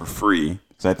do this for free,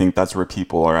 because I think that's where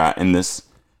people are at in this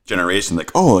generation.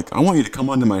 Like, oh, like I want you to come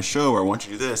onto my show, or I want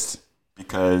you to do this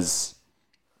because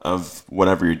of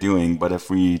whatever you're doing. But if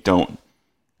we don't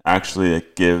actually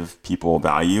like, give people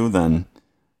value, then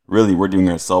really we're doing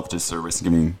ourselves a disservice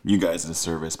and giving you guys a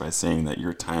disservice by saying that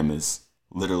your time is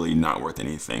literally not worth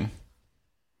anything.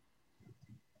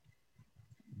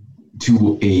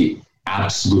 To a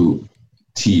absolute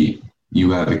T,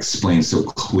 you have explained so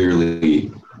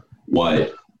clearly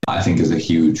what I think is a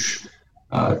huge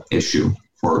issue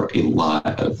for a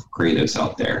lot of creatives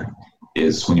out there,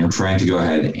 is when you're trying to go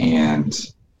ahead and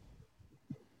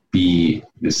be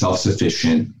the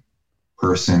self-sufficient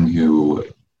person who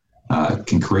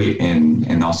can create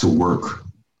and also work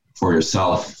for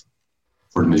yourself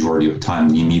for the majority of the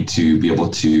time. You need to be able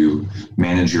to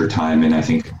manage your time, and I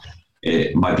think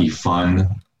it might be fun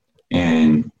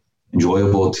and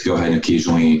enjoyable to go ahead and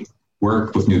occasionally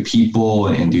work with new people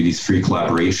and do these free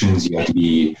collaborations. You have to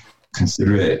be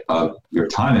considerate of your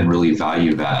time and really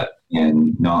value that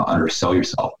and not undersell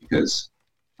yourself, because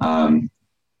a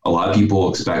lot of people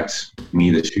expect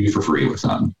me to shoot for free with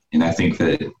them. And I think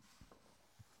that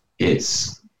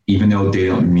it's, even though they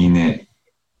don't mean it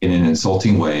in an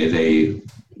insulting way, they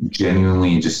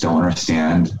genuinely just don't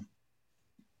understand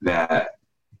that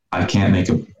I can't make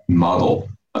a model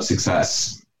of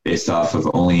success based off of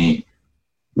only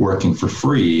working for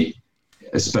free,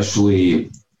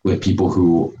 especially with people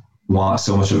who want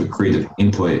so much of a creative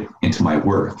input into my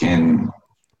work. And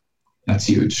that's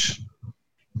huge.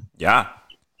 Yeah.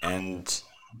 And,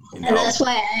 you know, and that's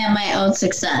why I am my own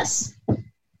success.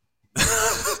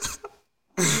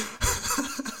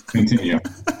 Continue. No.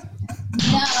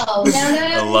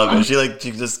 I love it.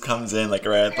 She just comes in like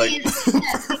right like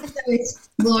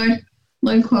Lord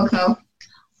Coco.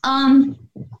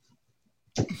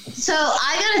 So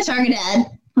I got a target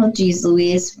ad. Oh geez,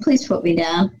 Louise, please put me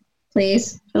down,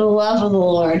 please, for the love of the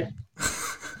Lord.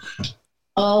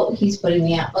 Oh, he's putting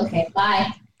me out. Okay,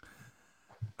 bye.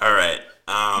 All right.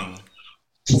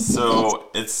 So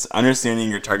it's understanding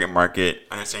your target market,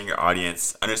 understanding your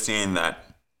audience, understanding that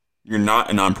you're not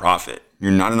a nonprofit.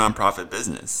 You're not a nonprofit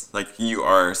business. Like, you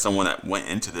are someone that went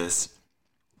into this,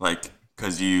 like,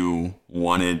 because you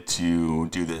wanted to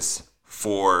do this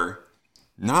for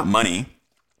not money.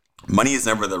 Money is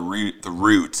never the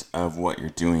root of what you're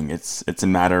doing. It's a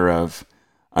matter of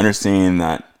understanding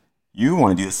that you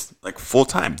want to do this like full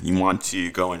time. You want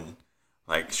to go and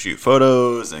like shoot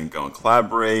photos and go and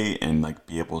collaborate and like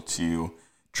be able to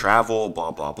travel,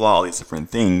 blah, blah, blah, all these different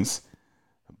things.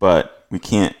 But we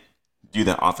can't do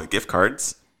that off of gift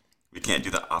cards. We can't do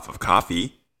that off of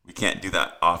coffee. We can't do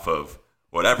that off of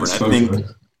whatever. And I think,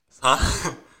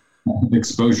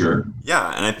 Exposure.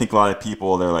 Yeah, and I think a lot of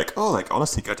people, they're like, oh, like I'll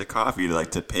just take out to coffee to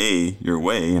like to pay your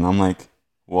way, and I'm like,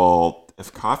 well,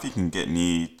 if coffee can get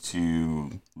me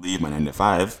to leave my 9 to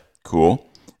 5, cool,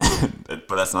 but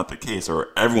that's not the case, or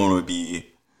everyone would be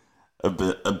a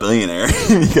billionaire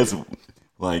because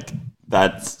like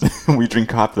that's we drink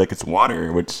coffee like it's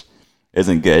water, which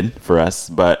isn't good for us.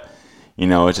 But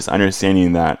it's just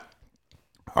understanding that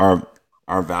our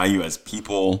our value as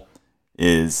people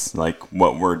is like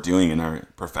what we're doing in our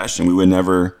profession. We would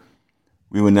never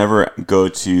go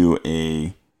to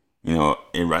a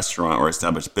restaurant or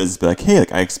established business be like, hey,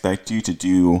 like I expect you to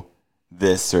do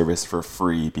this service for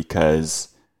free because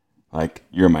like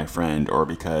you're my friend or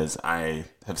because I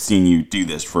have seen you do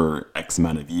this for X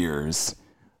amount of years.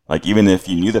 Like even if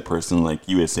you knew the person, like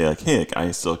you would say like, hey, like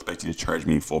I still expect you to charge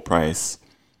me full price.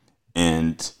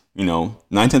 And 9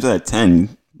 times out of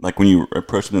 10, like when you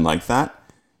approach something like that,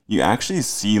 you actually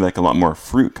see like a lot more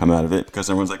fruit come out of it because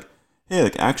everyone's like, hey,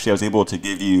 like actually I was able to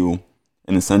give you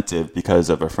an incentive because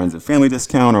of a friends and family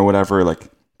discount or whatever.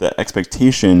 Like the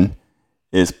expectation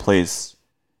is placed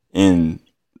in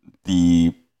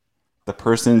the the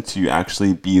person to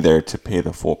actually be there to pay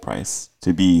the full price,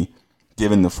 to be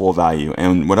given the full value,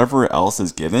 and whatever else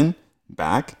is given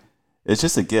back, it's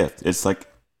just a gift. It's like,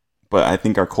 but I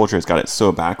think our culture has got it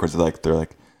so backwards. They're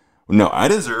like, no, I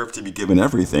deserve to be given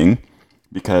everything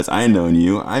because I known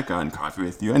you. I've gotten coffee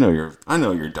with you. I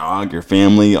know your dog, your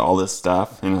family, all this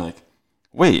stuff. And I'm like,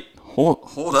 wait,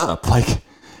 hold up. Like,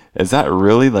 is that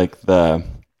really like the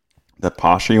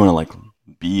posture you want to like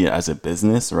be as a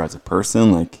business or as a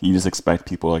person? Like, you just expect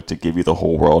people like to give you the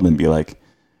whole world and be like,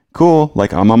 cool,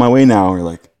 like I'm on my way now. Or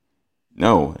like,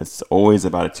 no, it's always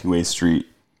about a two-way street.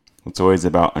 It's always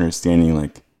about understanding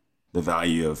like the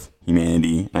value of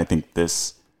humanity. And I think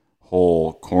this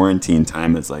whole quarantine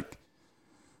time has like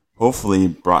hopefully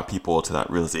brought people to that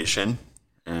realization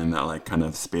and that like kind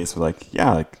of space where like,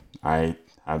 yeah, like I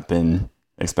have been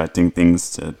expecting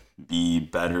things to be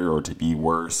better or to be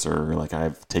worse, or like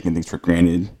I've taken things for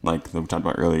granted, like we talked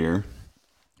about earlier.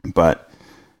 But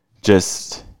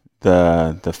just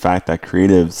the fact that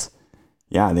creatives,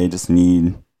 yeah, they just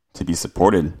need to be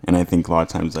supported. And I think a lot of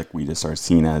times like we just are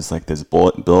seen as like this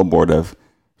billboard of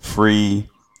free,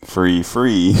 free,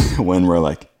 free when we're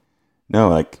like, no,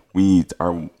 like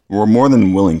we're more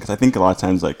than willing. Because I think a lot of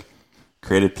times like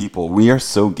creative people, we are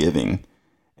so giving,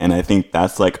 and I think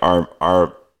that's like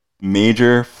our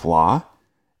major flaw,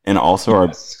 and also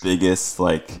our biggest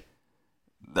like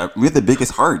that we have the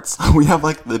biggest hearts. We have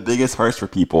like the biggest hearts for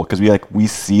people because we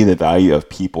see the value of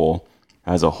people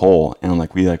as a whole, and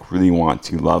like we like really want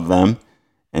to love them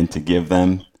and to give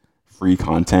them free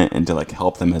content and to like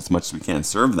help them as much as we can,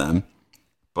 serve them.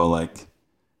 But like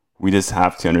we just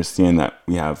have to understand that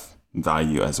we have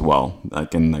value as well.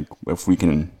 Like, and like if we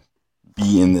can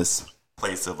be in this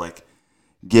place of like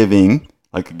giving,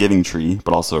 like a giving tree,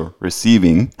 but also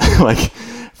receiving, like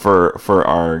for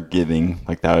our giving,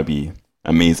 like that would be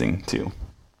amazing too.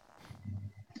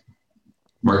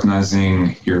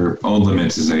 Recognizing your own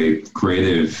limits as a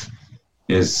creative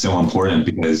is so important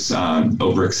because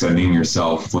overextending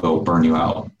yourself will burn you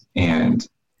out, and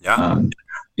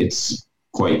it's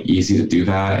quite easy to do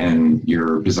that, and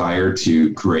your desire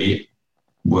to create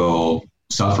will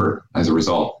suffer as a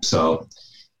result. So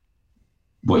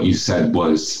what you said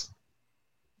was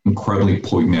incredibly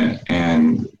poignant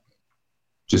and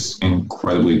just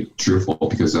incredibly truthful,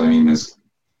 because I mean, as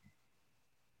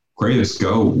creatives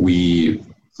go, we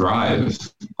thrive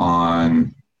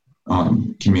on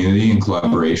community and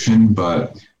collaboration,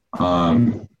 but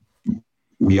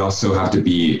we also have to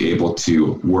be able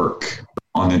to work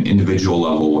on an individual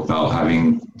level without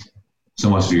having so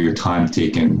much of your time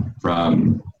taken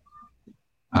from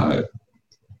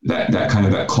that kind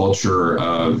of that culture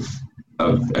of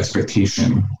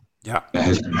expectation that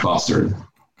has been fostered.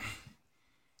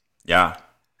 Yeah,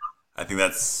 I think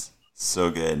that's so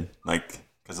good. Like,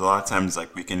 because a lot of times,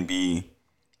 like, we can be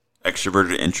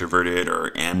extroverted, introverted,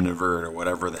 or ambivert, or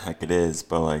whatever the heck it is.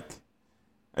 But like,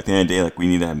 at the end of the day, like, we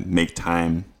need to make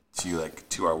time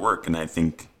to our work. And I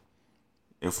think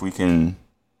if we can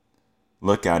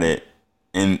look at it,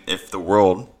 and if the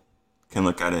world can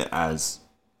look at it as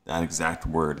that exact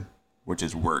word, which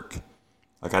is work.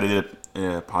 Like, I did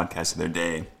a podcast the other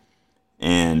day,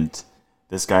 and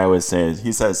this guy he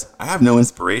says, I have no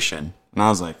inspiration. And I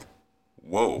was like,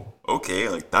 whoa, okay,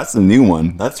 like that's a new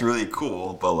one. That's really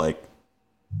cool. But like,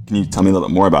 can you tell me a little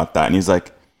bit more about that? And he's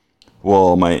like,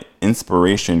 well, my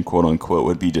inspiration, quote unquote,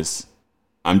 would be just,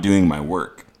 I'm doing my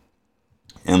work.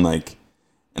 And like,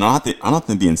 and I don't have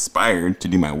to be inspired to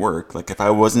do my work. Like if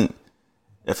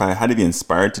I had to be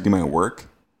inspired to do my work,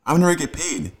 I would never get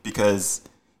paid because,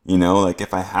 you know, like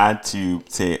if I had to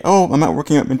say, oh, I'm not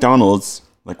working at McDonald's,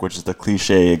 like which is the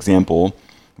cliche example,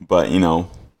 but you know,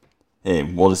 hey,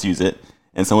 we'll just use it.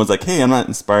 And someone's like, hey, I'm not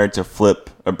inspired to flip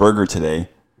a burger today.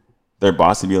 Their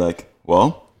boss would be like,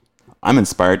 well, I'm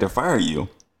inspired to fire you,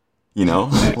 you know,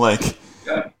 like,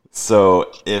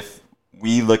 so if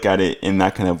we look at it in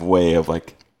that kind of way of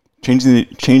like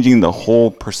changing the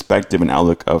whole perspective and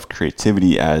outlook of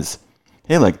creativity as,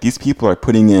 hey, like these people are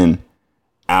putting in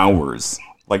hours,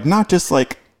 like not just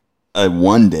like a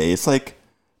one day, it's like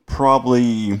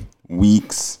probably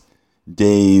weeks,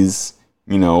 days,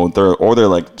 you know, they're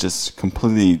like just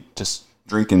completely just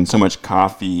drinking so much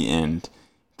coffee and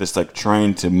just like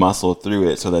trying to muscle through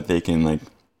it so that they can like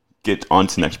get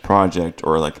onto the next project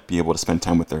or like be able to spend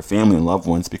time with their family and loved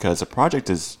ones because a project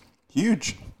is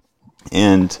huge.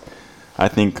 And I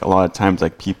think a lot of times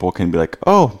like people can be like,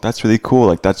 oh, that's really cool,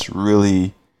 like that's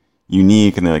really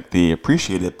unique, and they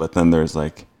appreciate it, but then there's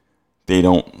like they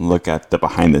don't look at the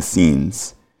behind the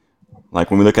scenes.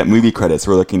 Like when we look at movie credits,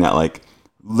 we're looking at like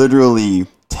literally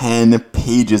 10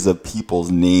 pages of people's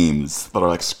names that are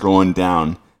like scrolling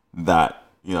down that,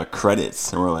 you know,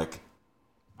 credits, and we're like,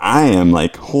 I am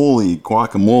like, holy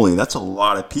guacamole, that's a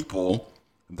lot of people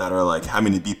that are like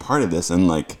having to be part of this. And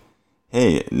like,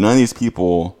 hey, none of these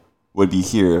people would be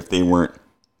here if they weren't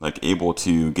like able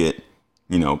to get,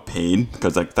 you know, paid,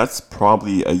 because like that's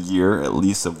probably a year at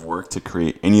least of work to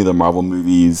create any of the Marvel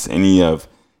movies, any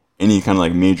kind of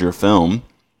like major film.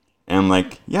 And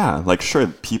like, yeah, like sure,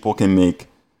 people can make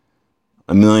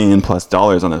 $1 million+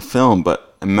 on a film,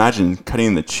 but imagine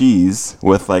cutting the cheese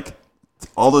with like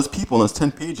all those people in those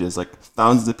 10 pages, like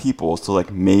thousands of people. So like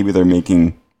maybe they're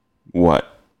making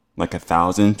what, like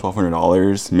 $1,000,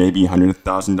 $1,200, maybe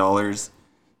 $100,000,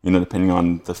 you know, depending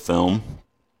on the film.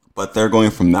 But they're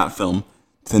going from that film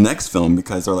to the next film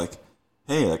because they're like,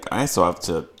 hey, like I still have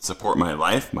to support my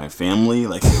life, my family,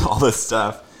 like all this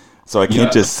stuff. So I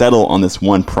can't just settle on this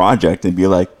one project and be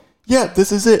like, yeah,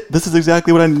 this is it. This is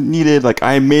exactly what I needed. Like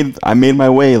I made my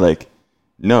way. Like,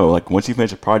 no, like once you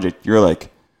finish a project, you're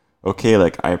like, okay,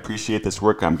 like I appreciate this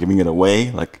work. I'm giving it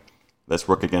away. Like let's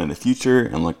work again in the future,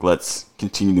 and like let's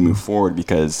continue to move forward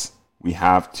because we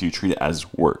have to treat it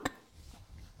as work.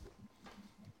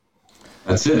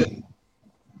 That's it.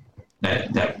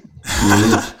 That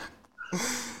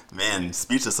Man,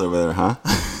 speechless over there, huh?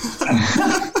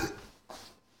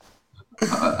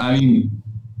 I mean,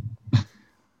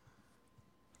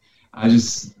 I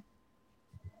just,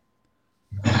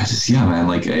 yeah, man,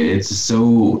 like it's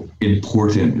so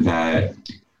important that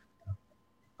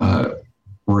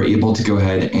we're able to go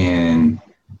ahead and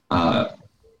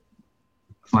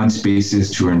find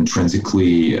spaces to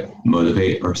intrinsically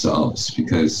motivate ourselves,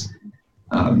 because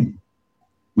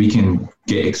we can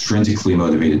get extrinsically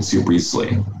motivated super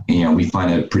easily. You know, we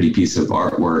find a pretty piece of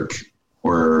artwork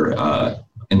or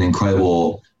an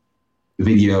incredible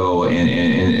video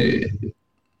and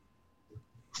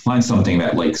find something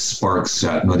that like sparks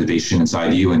that motivation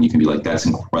inside you, and you can be like, that's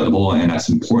incredible and that's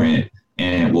important,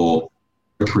 and it will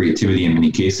creativity in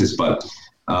many cases. But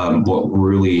what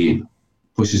really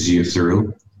pushes you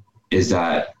through is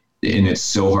that, and it's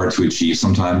so hard to achieve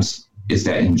sometimes, is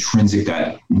that intrinsic,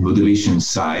 that motivation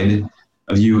side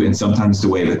of you. And sometimes the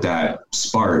way that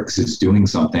sparks is doing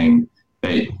something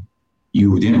that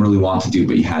you didn't really want to do,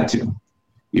 but you had to.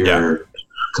 Your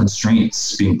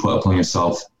constraints being put upon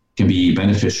yourself can be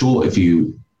beneficial if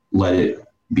you let it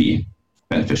be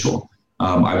beneficial.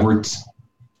 I worked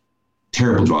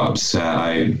terrible jobs.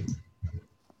 I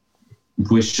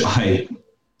wish I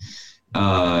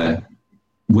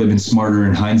would have been smarter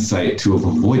in hindsight to have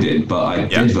avoided, but I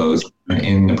did those.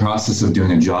 In the process of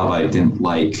doing a job I didn't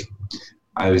like,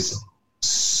 I was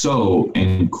so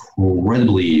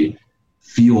incredibly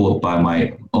fueled by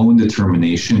my own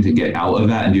determination to get out of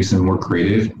that and do something more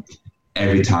creative.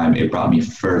 Every time it brought me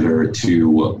further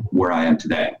to where I am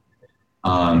today.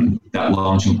 That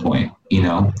launching point, you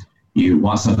know, you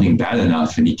want something bad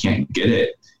enough and you can't get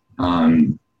it.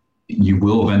 You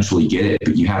will eventually get it,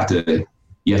 but you have to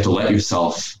let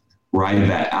yourself ride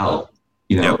that out.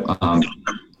 You know,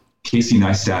 Casey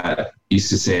Neistat used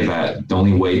to say that the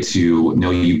only way to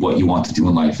know what you want to do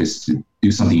in life is to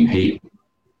do something you hate.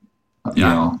 You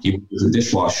know, he was a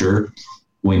dishwasher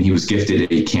when he was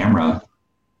gifted a camera,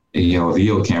 a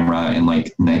video camera in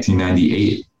like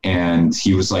 1998. And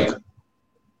he was like,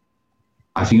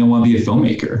 I think I want to be a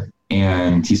filmmaker.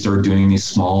 And he started doing these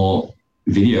small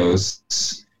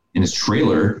videos in his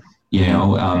trailer,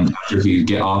 after he'd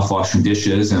get off washing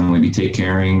dishes and would be taking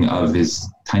care of his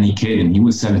tiny kid. And he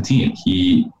was 17.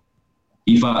 He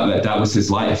thought that was his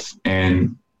life.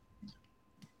 And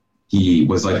he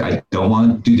was like, I don't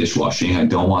want to do dishwashing. I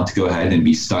don't want to go ahead and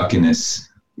be stuck in this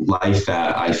life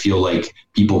that I feel like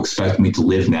people expect me to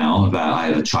live now that I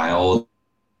have a child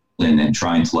and then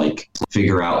trying to like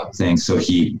figure out things. So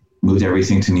he moved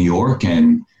everything to New York,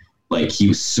 and like he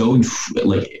was so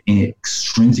like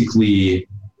extrinsically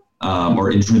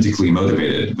or intrinsically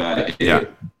motivated that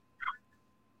it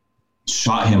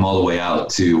shot him all the way out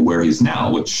to where he's now,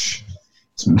 which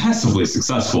is massively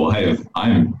successful.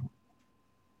 I'm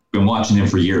been watching him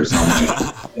for years. And I'm like,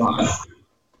 oh, God.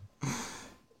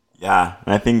 Yeah,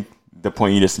 and I think the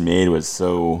point you just made was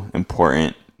so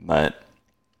important, that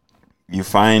you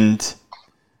find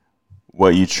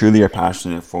what you truly are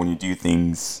passionate for when you do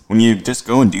things, when you just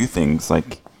go and do things.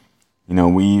 Like, you know,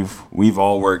 we've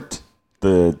all worked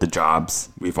the jobs,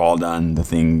 we've all done the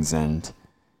things, and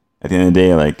at the end of the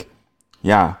day, like,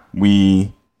 yeah,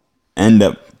 we end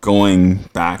up going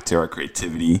back to our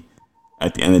creativity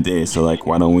at the end of the day. So like,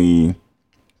 why don't we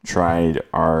try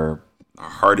our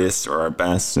hardest or our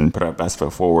best and put our best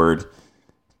foot forward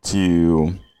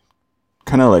to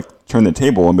kind of like turn the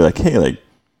table and be like, hey, like,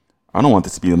 I don't want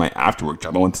this to be my after work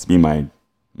job. I want this to be my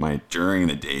during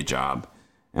the day job,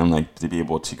 and like to be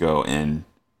able to go and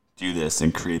do this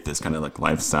and create this kind of like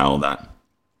lifestyle that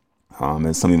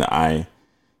is something that I,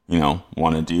 you know,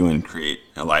 want to do and create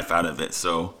a life out of it.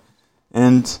 So,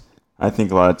 and I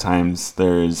think a lot of times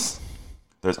there's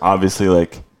obviously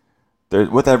like, there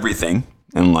with everything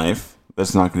in life,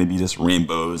 there's not going to be just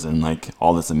rainbows and like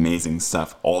all this amazing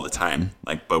stuff all the time.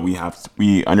 Like, but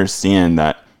we understand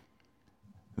that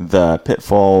the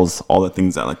pitfalls, all the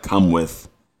things that like come with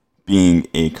being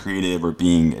a creative or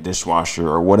being a dishwasher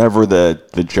or whatever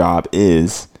the job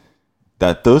is,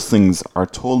 that those things are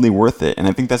totally worth it. And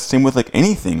I think that's the same with like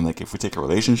anything. Like if we take a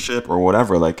relationship or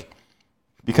whatever, like,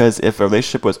 because if a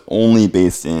relationship was only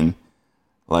based in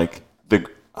like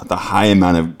the high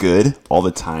amount of good all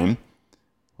the time,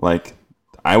 like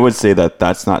I would say that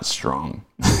that's not strong.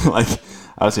 Like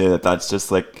I would say that that's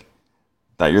just like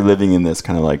that you're living in this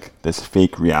kind of like this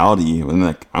fake reality. And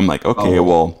like I'm like, okay,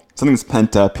 well, something's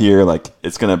pent up here, like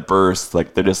it's gonna burst.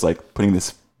 Like they're just like putting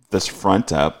this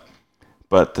front up.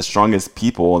 But the strongest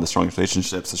people, the strongest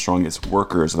relationships, the strongest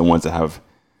workers are the ones that have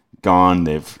gone.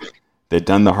 They've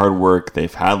done the hard work.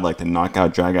 They've had like the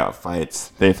knockout, drag out fights.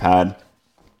 They've had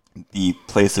the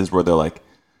places where they're like,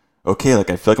 okay, like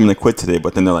I feel like I'm gonna quit today,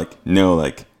 but then they're like, no,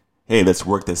 like, hey, let's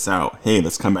work this out. Hey,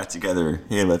 let's come back together.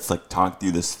 Hey, let's like talk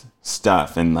through this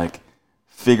stuff and like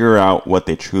figure out what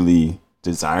they truly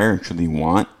desire and truly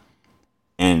want,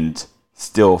 and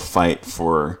still fight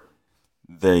for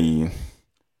the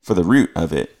root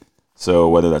of it. So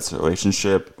whether that's a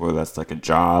relationship, whether that's like a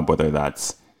job, whether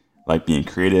that's like being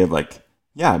creative, like,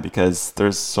 yeah, because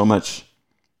there's so much,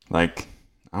 like,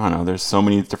 I don't know, there's so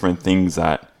many different things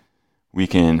that we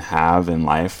can have in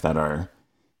life that are,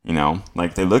 you know,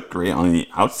 like they look great on the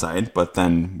outside, but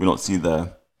then we don't see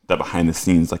the behind the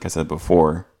scenes, like I said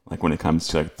before, like when it comes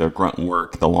to like the grunt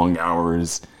work, the long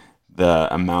hours,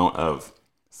 the amount of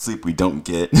sleep we don't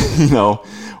get, you know,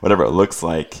 whatever it looks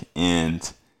like. And,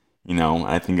 you know,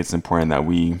 I think it's important that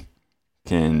we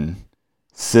can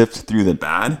sift through the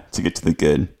bad to get to the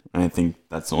good. And I think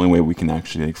that's the only way we can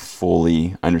actually like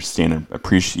fully understand and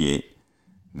appreciate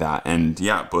that. And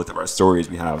yeah, both of our stories,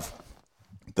 we have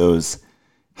those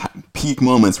peak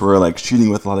moments where we're like shooting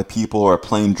with a lot of people or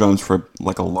playing drums for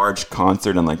like a large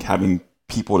concert and like having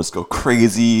people just go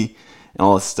crazy and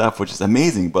all this stuff, which is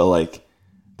amazing. But like,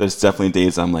 there's definitely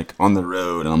days I'm like on the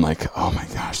road and I'm like, oh my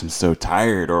gosh, I'm so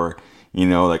tired. Or, you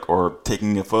know, like, or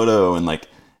taking a photo and like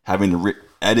having to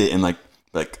edit and like,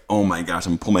 oh my gosh,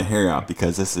 I'm gonna pull my hair out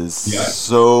because this is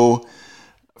so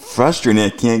frustrating. I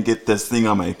can't get this thing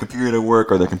on my computer to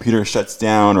work, or the computer shuts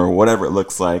down, or whatever it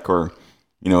looks like. Or,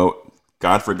 you know,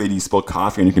 God forbid you spill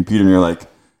coffee on your computer and you're like,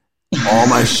 all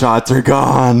my shots are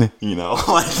gone, you know,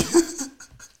 like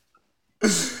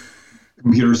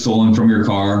computer stolen from your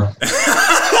car.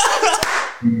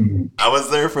 I was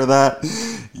there for that.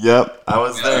 Yep, I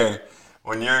was there.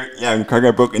 When your car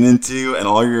got broken into and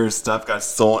all your stuff got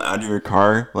stolen out of your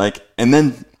car, like, and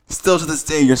then still to this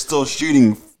day, you're still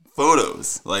shooting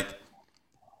photos. Like,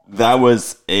 that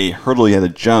was a hurdle you had to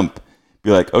jump. Be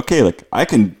like, okay, like, I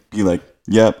can be like,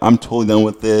 yep, I'm totally done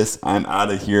with this. I'm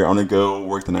out of here. I'm going to go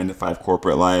work the 9-to-5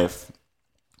 corporate life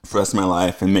for the rest of my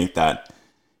life and make that,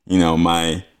 you know,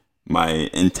 my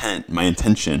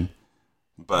intention.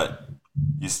 But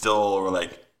you still were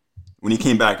like, when you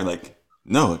came back, you're like,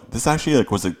 no, this actually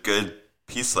like was a good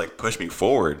piece to like push me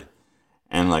forward.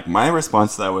 And like my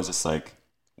response to that was just like,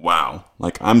 wow,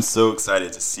 like I'm so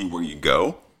excited to see where you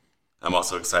go. I'm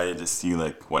also excited to see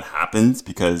like what happens,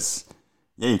 because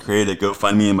you created a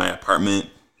GoFundMe in my apartment,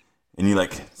 and you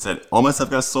like said all my stuff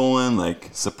got stolen, like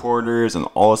supporters and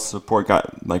all the support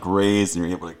got like raised, and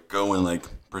you're able to go and like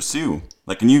pursue,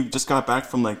 like, and you just got back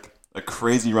from like a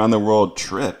crazy around the world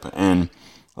trip, and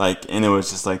it was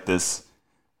just like this,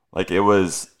 like it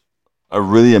was a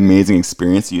really amazing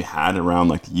experience you had around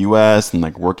like the U.S. and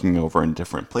like working over in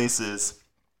different places,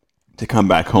 to come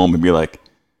back home and be like,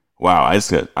 wow,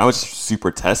 I was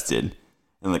super tested,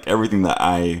 and like everything that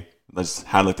I just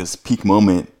had like this peak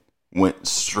moment went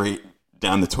straight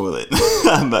down the toilet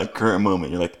at that current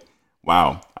moment. You're like,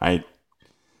 wow, I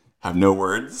have no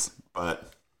words,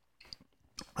 but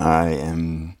I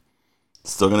am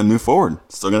still going to move forward,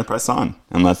 still going to press on.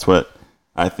 And that's what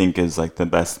I think is like the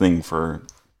best thing for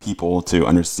people to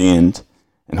understand.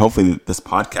 And hopefully this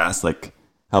podcast like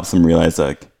helps them realize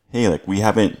like, hey, like we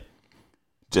haven't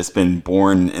just been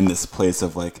born in this place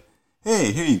of like,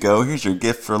 hey, here you go, here's your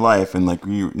gift for life, and like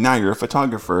now you're a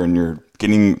photographer and you're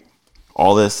getting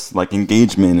all this like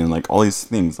engagement and like all these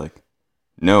things. Like,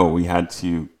 no, we had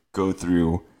to go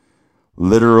through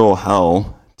literal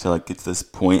hell to like get to this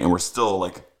point, and we're still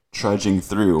like trudging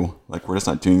through. Like, we're just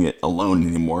not doing it alone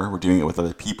anymore, we're doing it with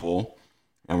other people,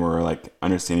 and we're like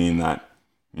understanding that,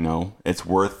 you know, it's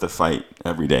worth the fight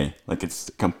every day. Like, it's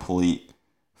a complete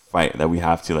fight that we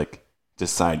have to like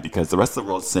decide, because the rest of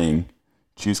the world's saying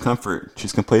choose comfort,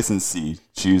 choose complacency,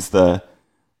 choose the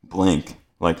blank,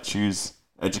 like choose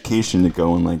education to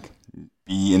go and like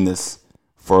be in this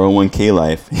 401k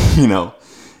life, you know,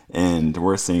 and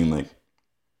we're saying like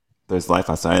there's life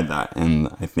outside of that. And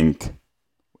I think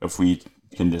if we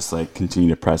can just like continue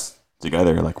to press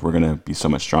together, like we're gonna be so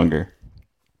much stronger,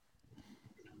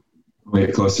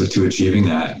 way closer to achieving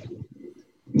that.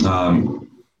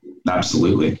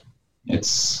 Absolutely.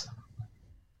 It's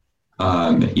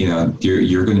you know,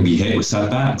 you're going to be hit with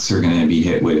setbacks. You're going to be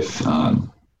hit with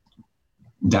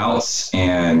doubts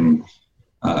and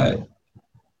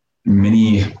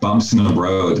many bumps in the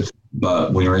road.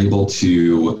 But when you're able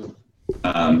to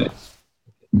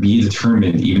be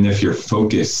determined, even if your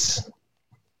focus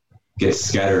gets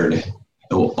scattered, it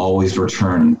will always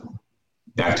return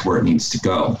back to where it needs to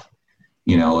go.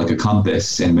 You know, like a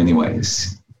compass in many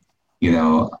ways. You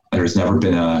know, there's never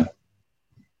been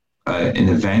an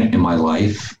event in my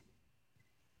life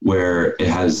where it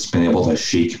has been able to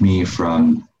shake me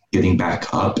from getting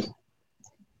back up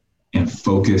and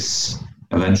focus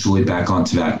eventually back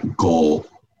onto that goal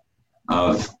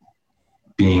of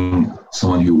being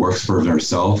someone who works for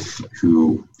herself,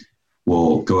 who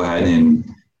will go ahead and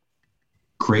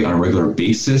create on a regular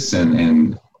basis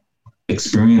and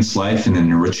experience life in an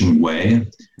enriching way.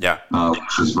 Yeah.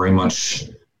 Which is very much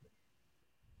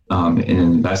an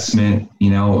investment.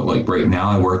 You know, like right now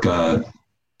I work a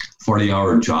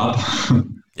 40-hour job.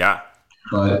 Yeah.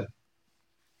 But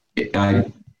I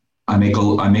make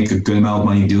a good amount of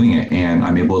money doing it, and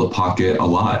I'm able to pocket a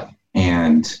lot,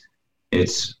 and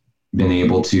it's been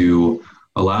able to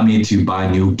allow me to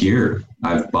buy new gear.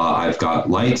 I've got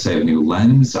lights, I have new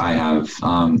lens, I have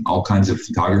all kinds of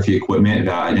photography equipment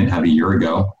that I didn't have a year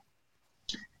ago.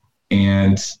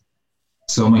 And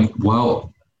so I'm like,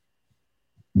 well,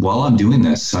 while I'm doing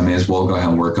this, I may as well go ahead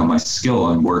and work on my skill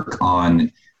and work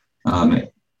on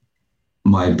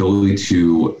my ability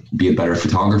to be a better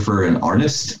photographer and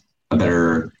artist, a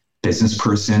better business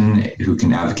person who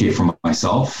can advocate for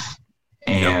myself.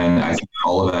 And yep. I think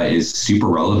all of that is super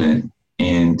relevant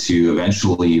into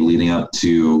eventually leading up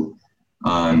to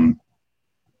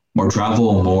more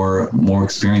travel, more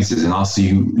experiences. And also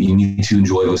you need to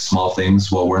enjoy those small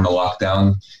things while we're in a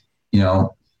lockdown. You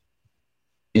know,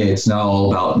 it's not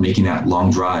all about making that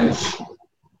long drive.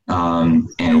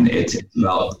 And it's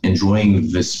about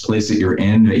enjoying this place that you're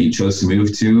in, that you chose to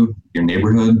move to, your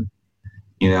neighborhood,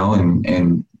 you know,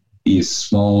 and these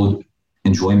small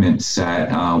enjoyments that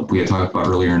we had talked about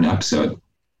earlier in the episode.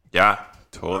 Yeah,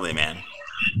 totally, man.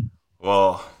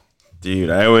 Well, dude,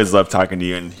 I always love talking to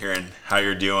you and hearing how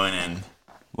you're doing. And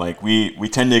like, we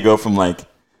tend to go from like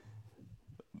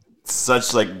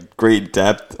such like great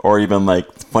depth, or even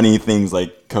like funny things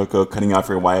like Coco cutting off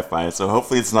your Wi-Fi. So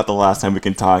hopefully it's not the last time we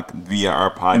can talk via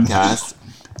our podcast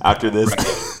after this.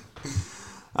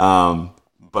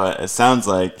 But it sounds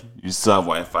like you still have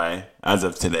Wi-Fi as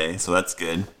of today, so that's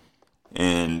good.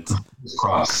 And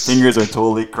fingers are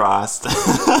totally crossed.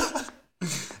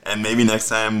 And maybe next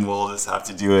time we'll just have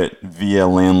to do it via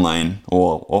landline.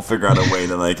 We'll figure out a way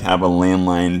to like have a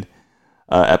landline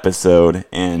episode,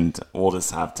 and we'll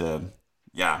just have to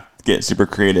get super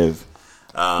creative.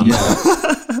 Well,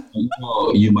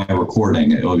 you my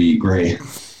recording, it'll be great.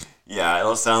 Yeah,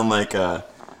 it'll sound like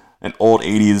an old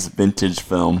 80s vintage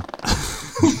film.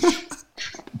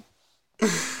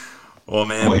 Well,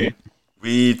 man,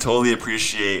 we totally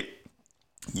appreciate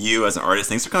you as an artist.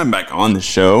 Thanks for coming back on the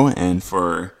show and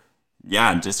for,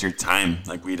 just your time.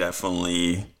 Like, we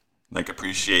definitely,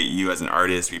 appreciate you as an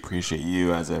artist. We appreciate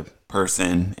you as a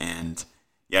person. And,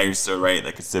 you're so right.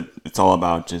 Like, it's all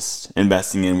about just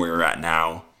investing in where we're at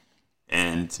now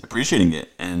and appreciating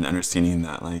it and understanding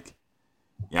that,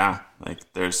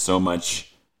 there's so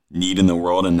much need in the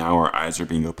world, and now our eyes are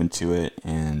being open to it.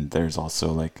 And there's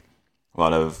also, a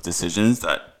lot of decisions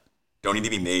that don't need to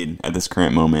be made at this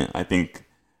current moment. I think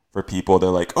for people, they're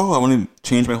like, oh, I want to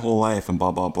change my whole life and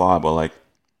blah, blah, blah. But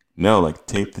no,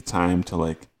 take the time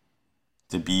to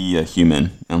to be a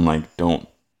human and don't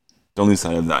lose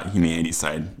sight of that humanity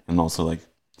side, and also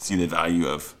see the value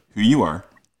of who you are,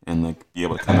 and be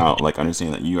able to come out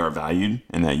understanding that you are valued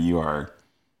and that you are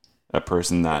a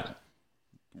person that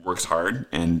works hard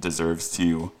and deserves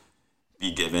to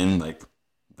be given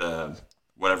the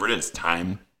whatever it is,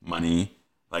 time, money,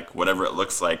 whatever it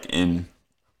looks like in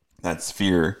that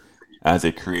sphere as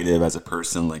a creative, as a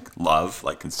person, love,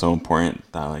 it's so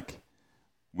important that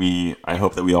I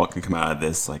hope that we all can come out of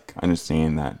this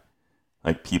understanding that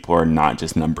people are not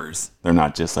just numbers. They're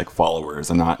not just followers.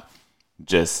 They're not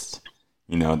just,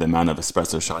 the amount of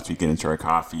espresso shots we get into our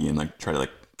coffee and try to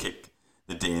kick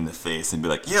the day in the face and be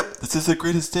yep, this is the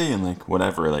greatest day and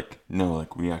whatever. No,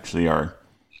 we actually are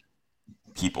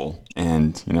people,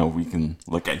 and we can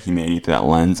look at humanity through that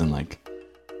lens and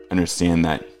understand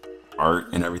that art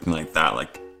and everything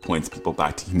that points people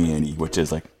back to humanity, which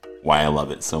is why I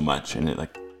love it so much. And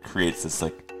it creates this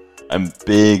a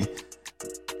big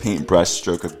paintbrush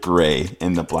stroke of gray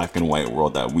in the black and white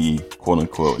world that we quote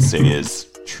unquote say is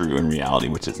true in reality,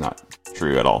 which is not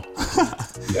true at all.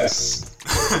 Yes.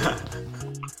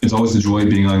 It's always a joy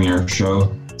being on your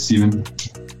show, Stephen.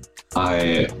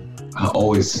 I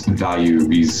always value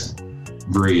these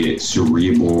very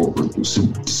cerebral,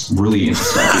 really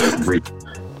introspective, great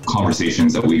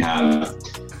conversations that we have,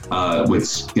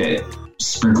 which get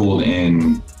sprinkled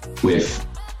in with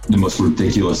the most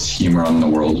ridiculous humor in the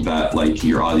world that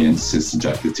your audience is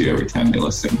subjected to every time they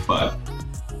listen. But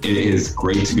it is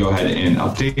great to go ahead and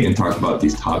update and talk about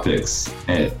these topics.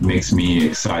 It makes me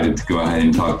excited to go ahead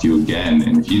and talk to you again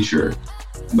in the future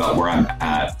about where I'm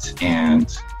at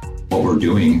and what we're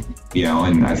doing,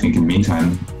 and I think in the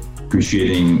meantime,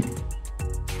 appreciating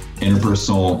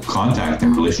interpersonal contact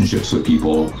and relationships with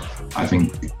people. I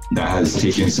think that has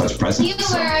taken such precedence.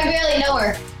 You know her, I barely know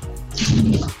her.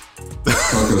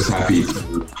 Coco's happy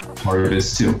to be part of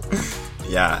this too.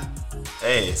 Yeah.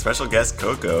 Hey, special guest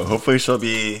Coco. Hopefully she'll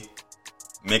be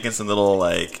making some little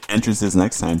entrances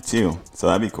next time too. So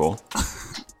that'd be cool.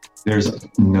 There's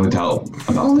no doubt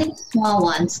about only that. Small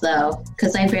ones though,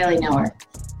 because I barely know her.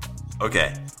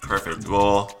 Okay, perfect.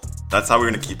 Well, that's how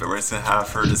we're gonna keep it. We're just gonna have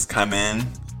her just come in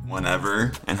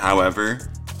whenever and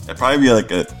however. It'd probably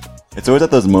be it's always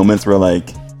at those moments where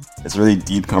it's really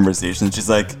deep conversation. She's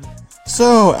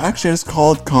so actually I just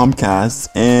called Comcast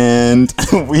and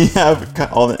we have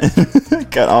cut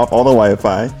off all the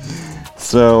Wi-Fi.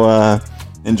 So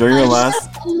enjoy your last.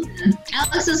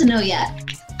 Alex doesn't know yet.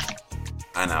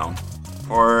 I know.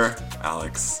 Poor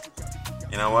Alex.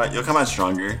 You know what? You'll come out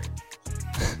stronger.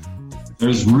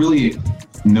 There's really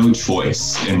no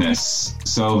choice in this.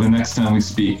 So the next time we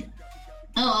speak.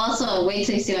 Oh, also, wait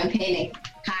till you see my painting.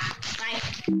 Ha,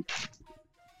 bye.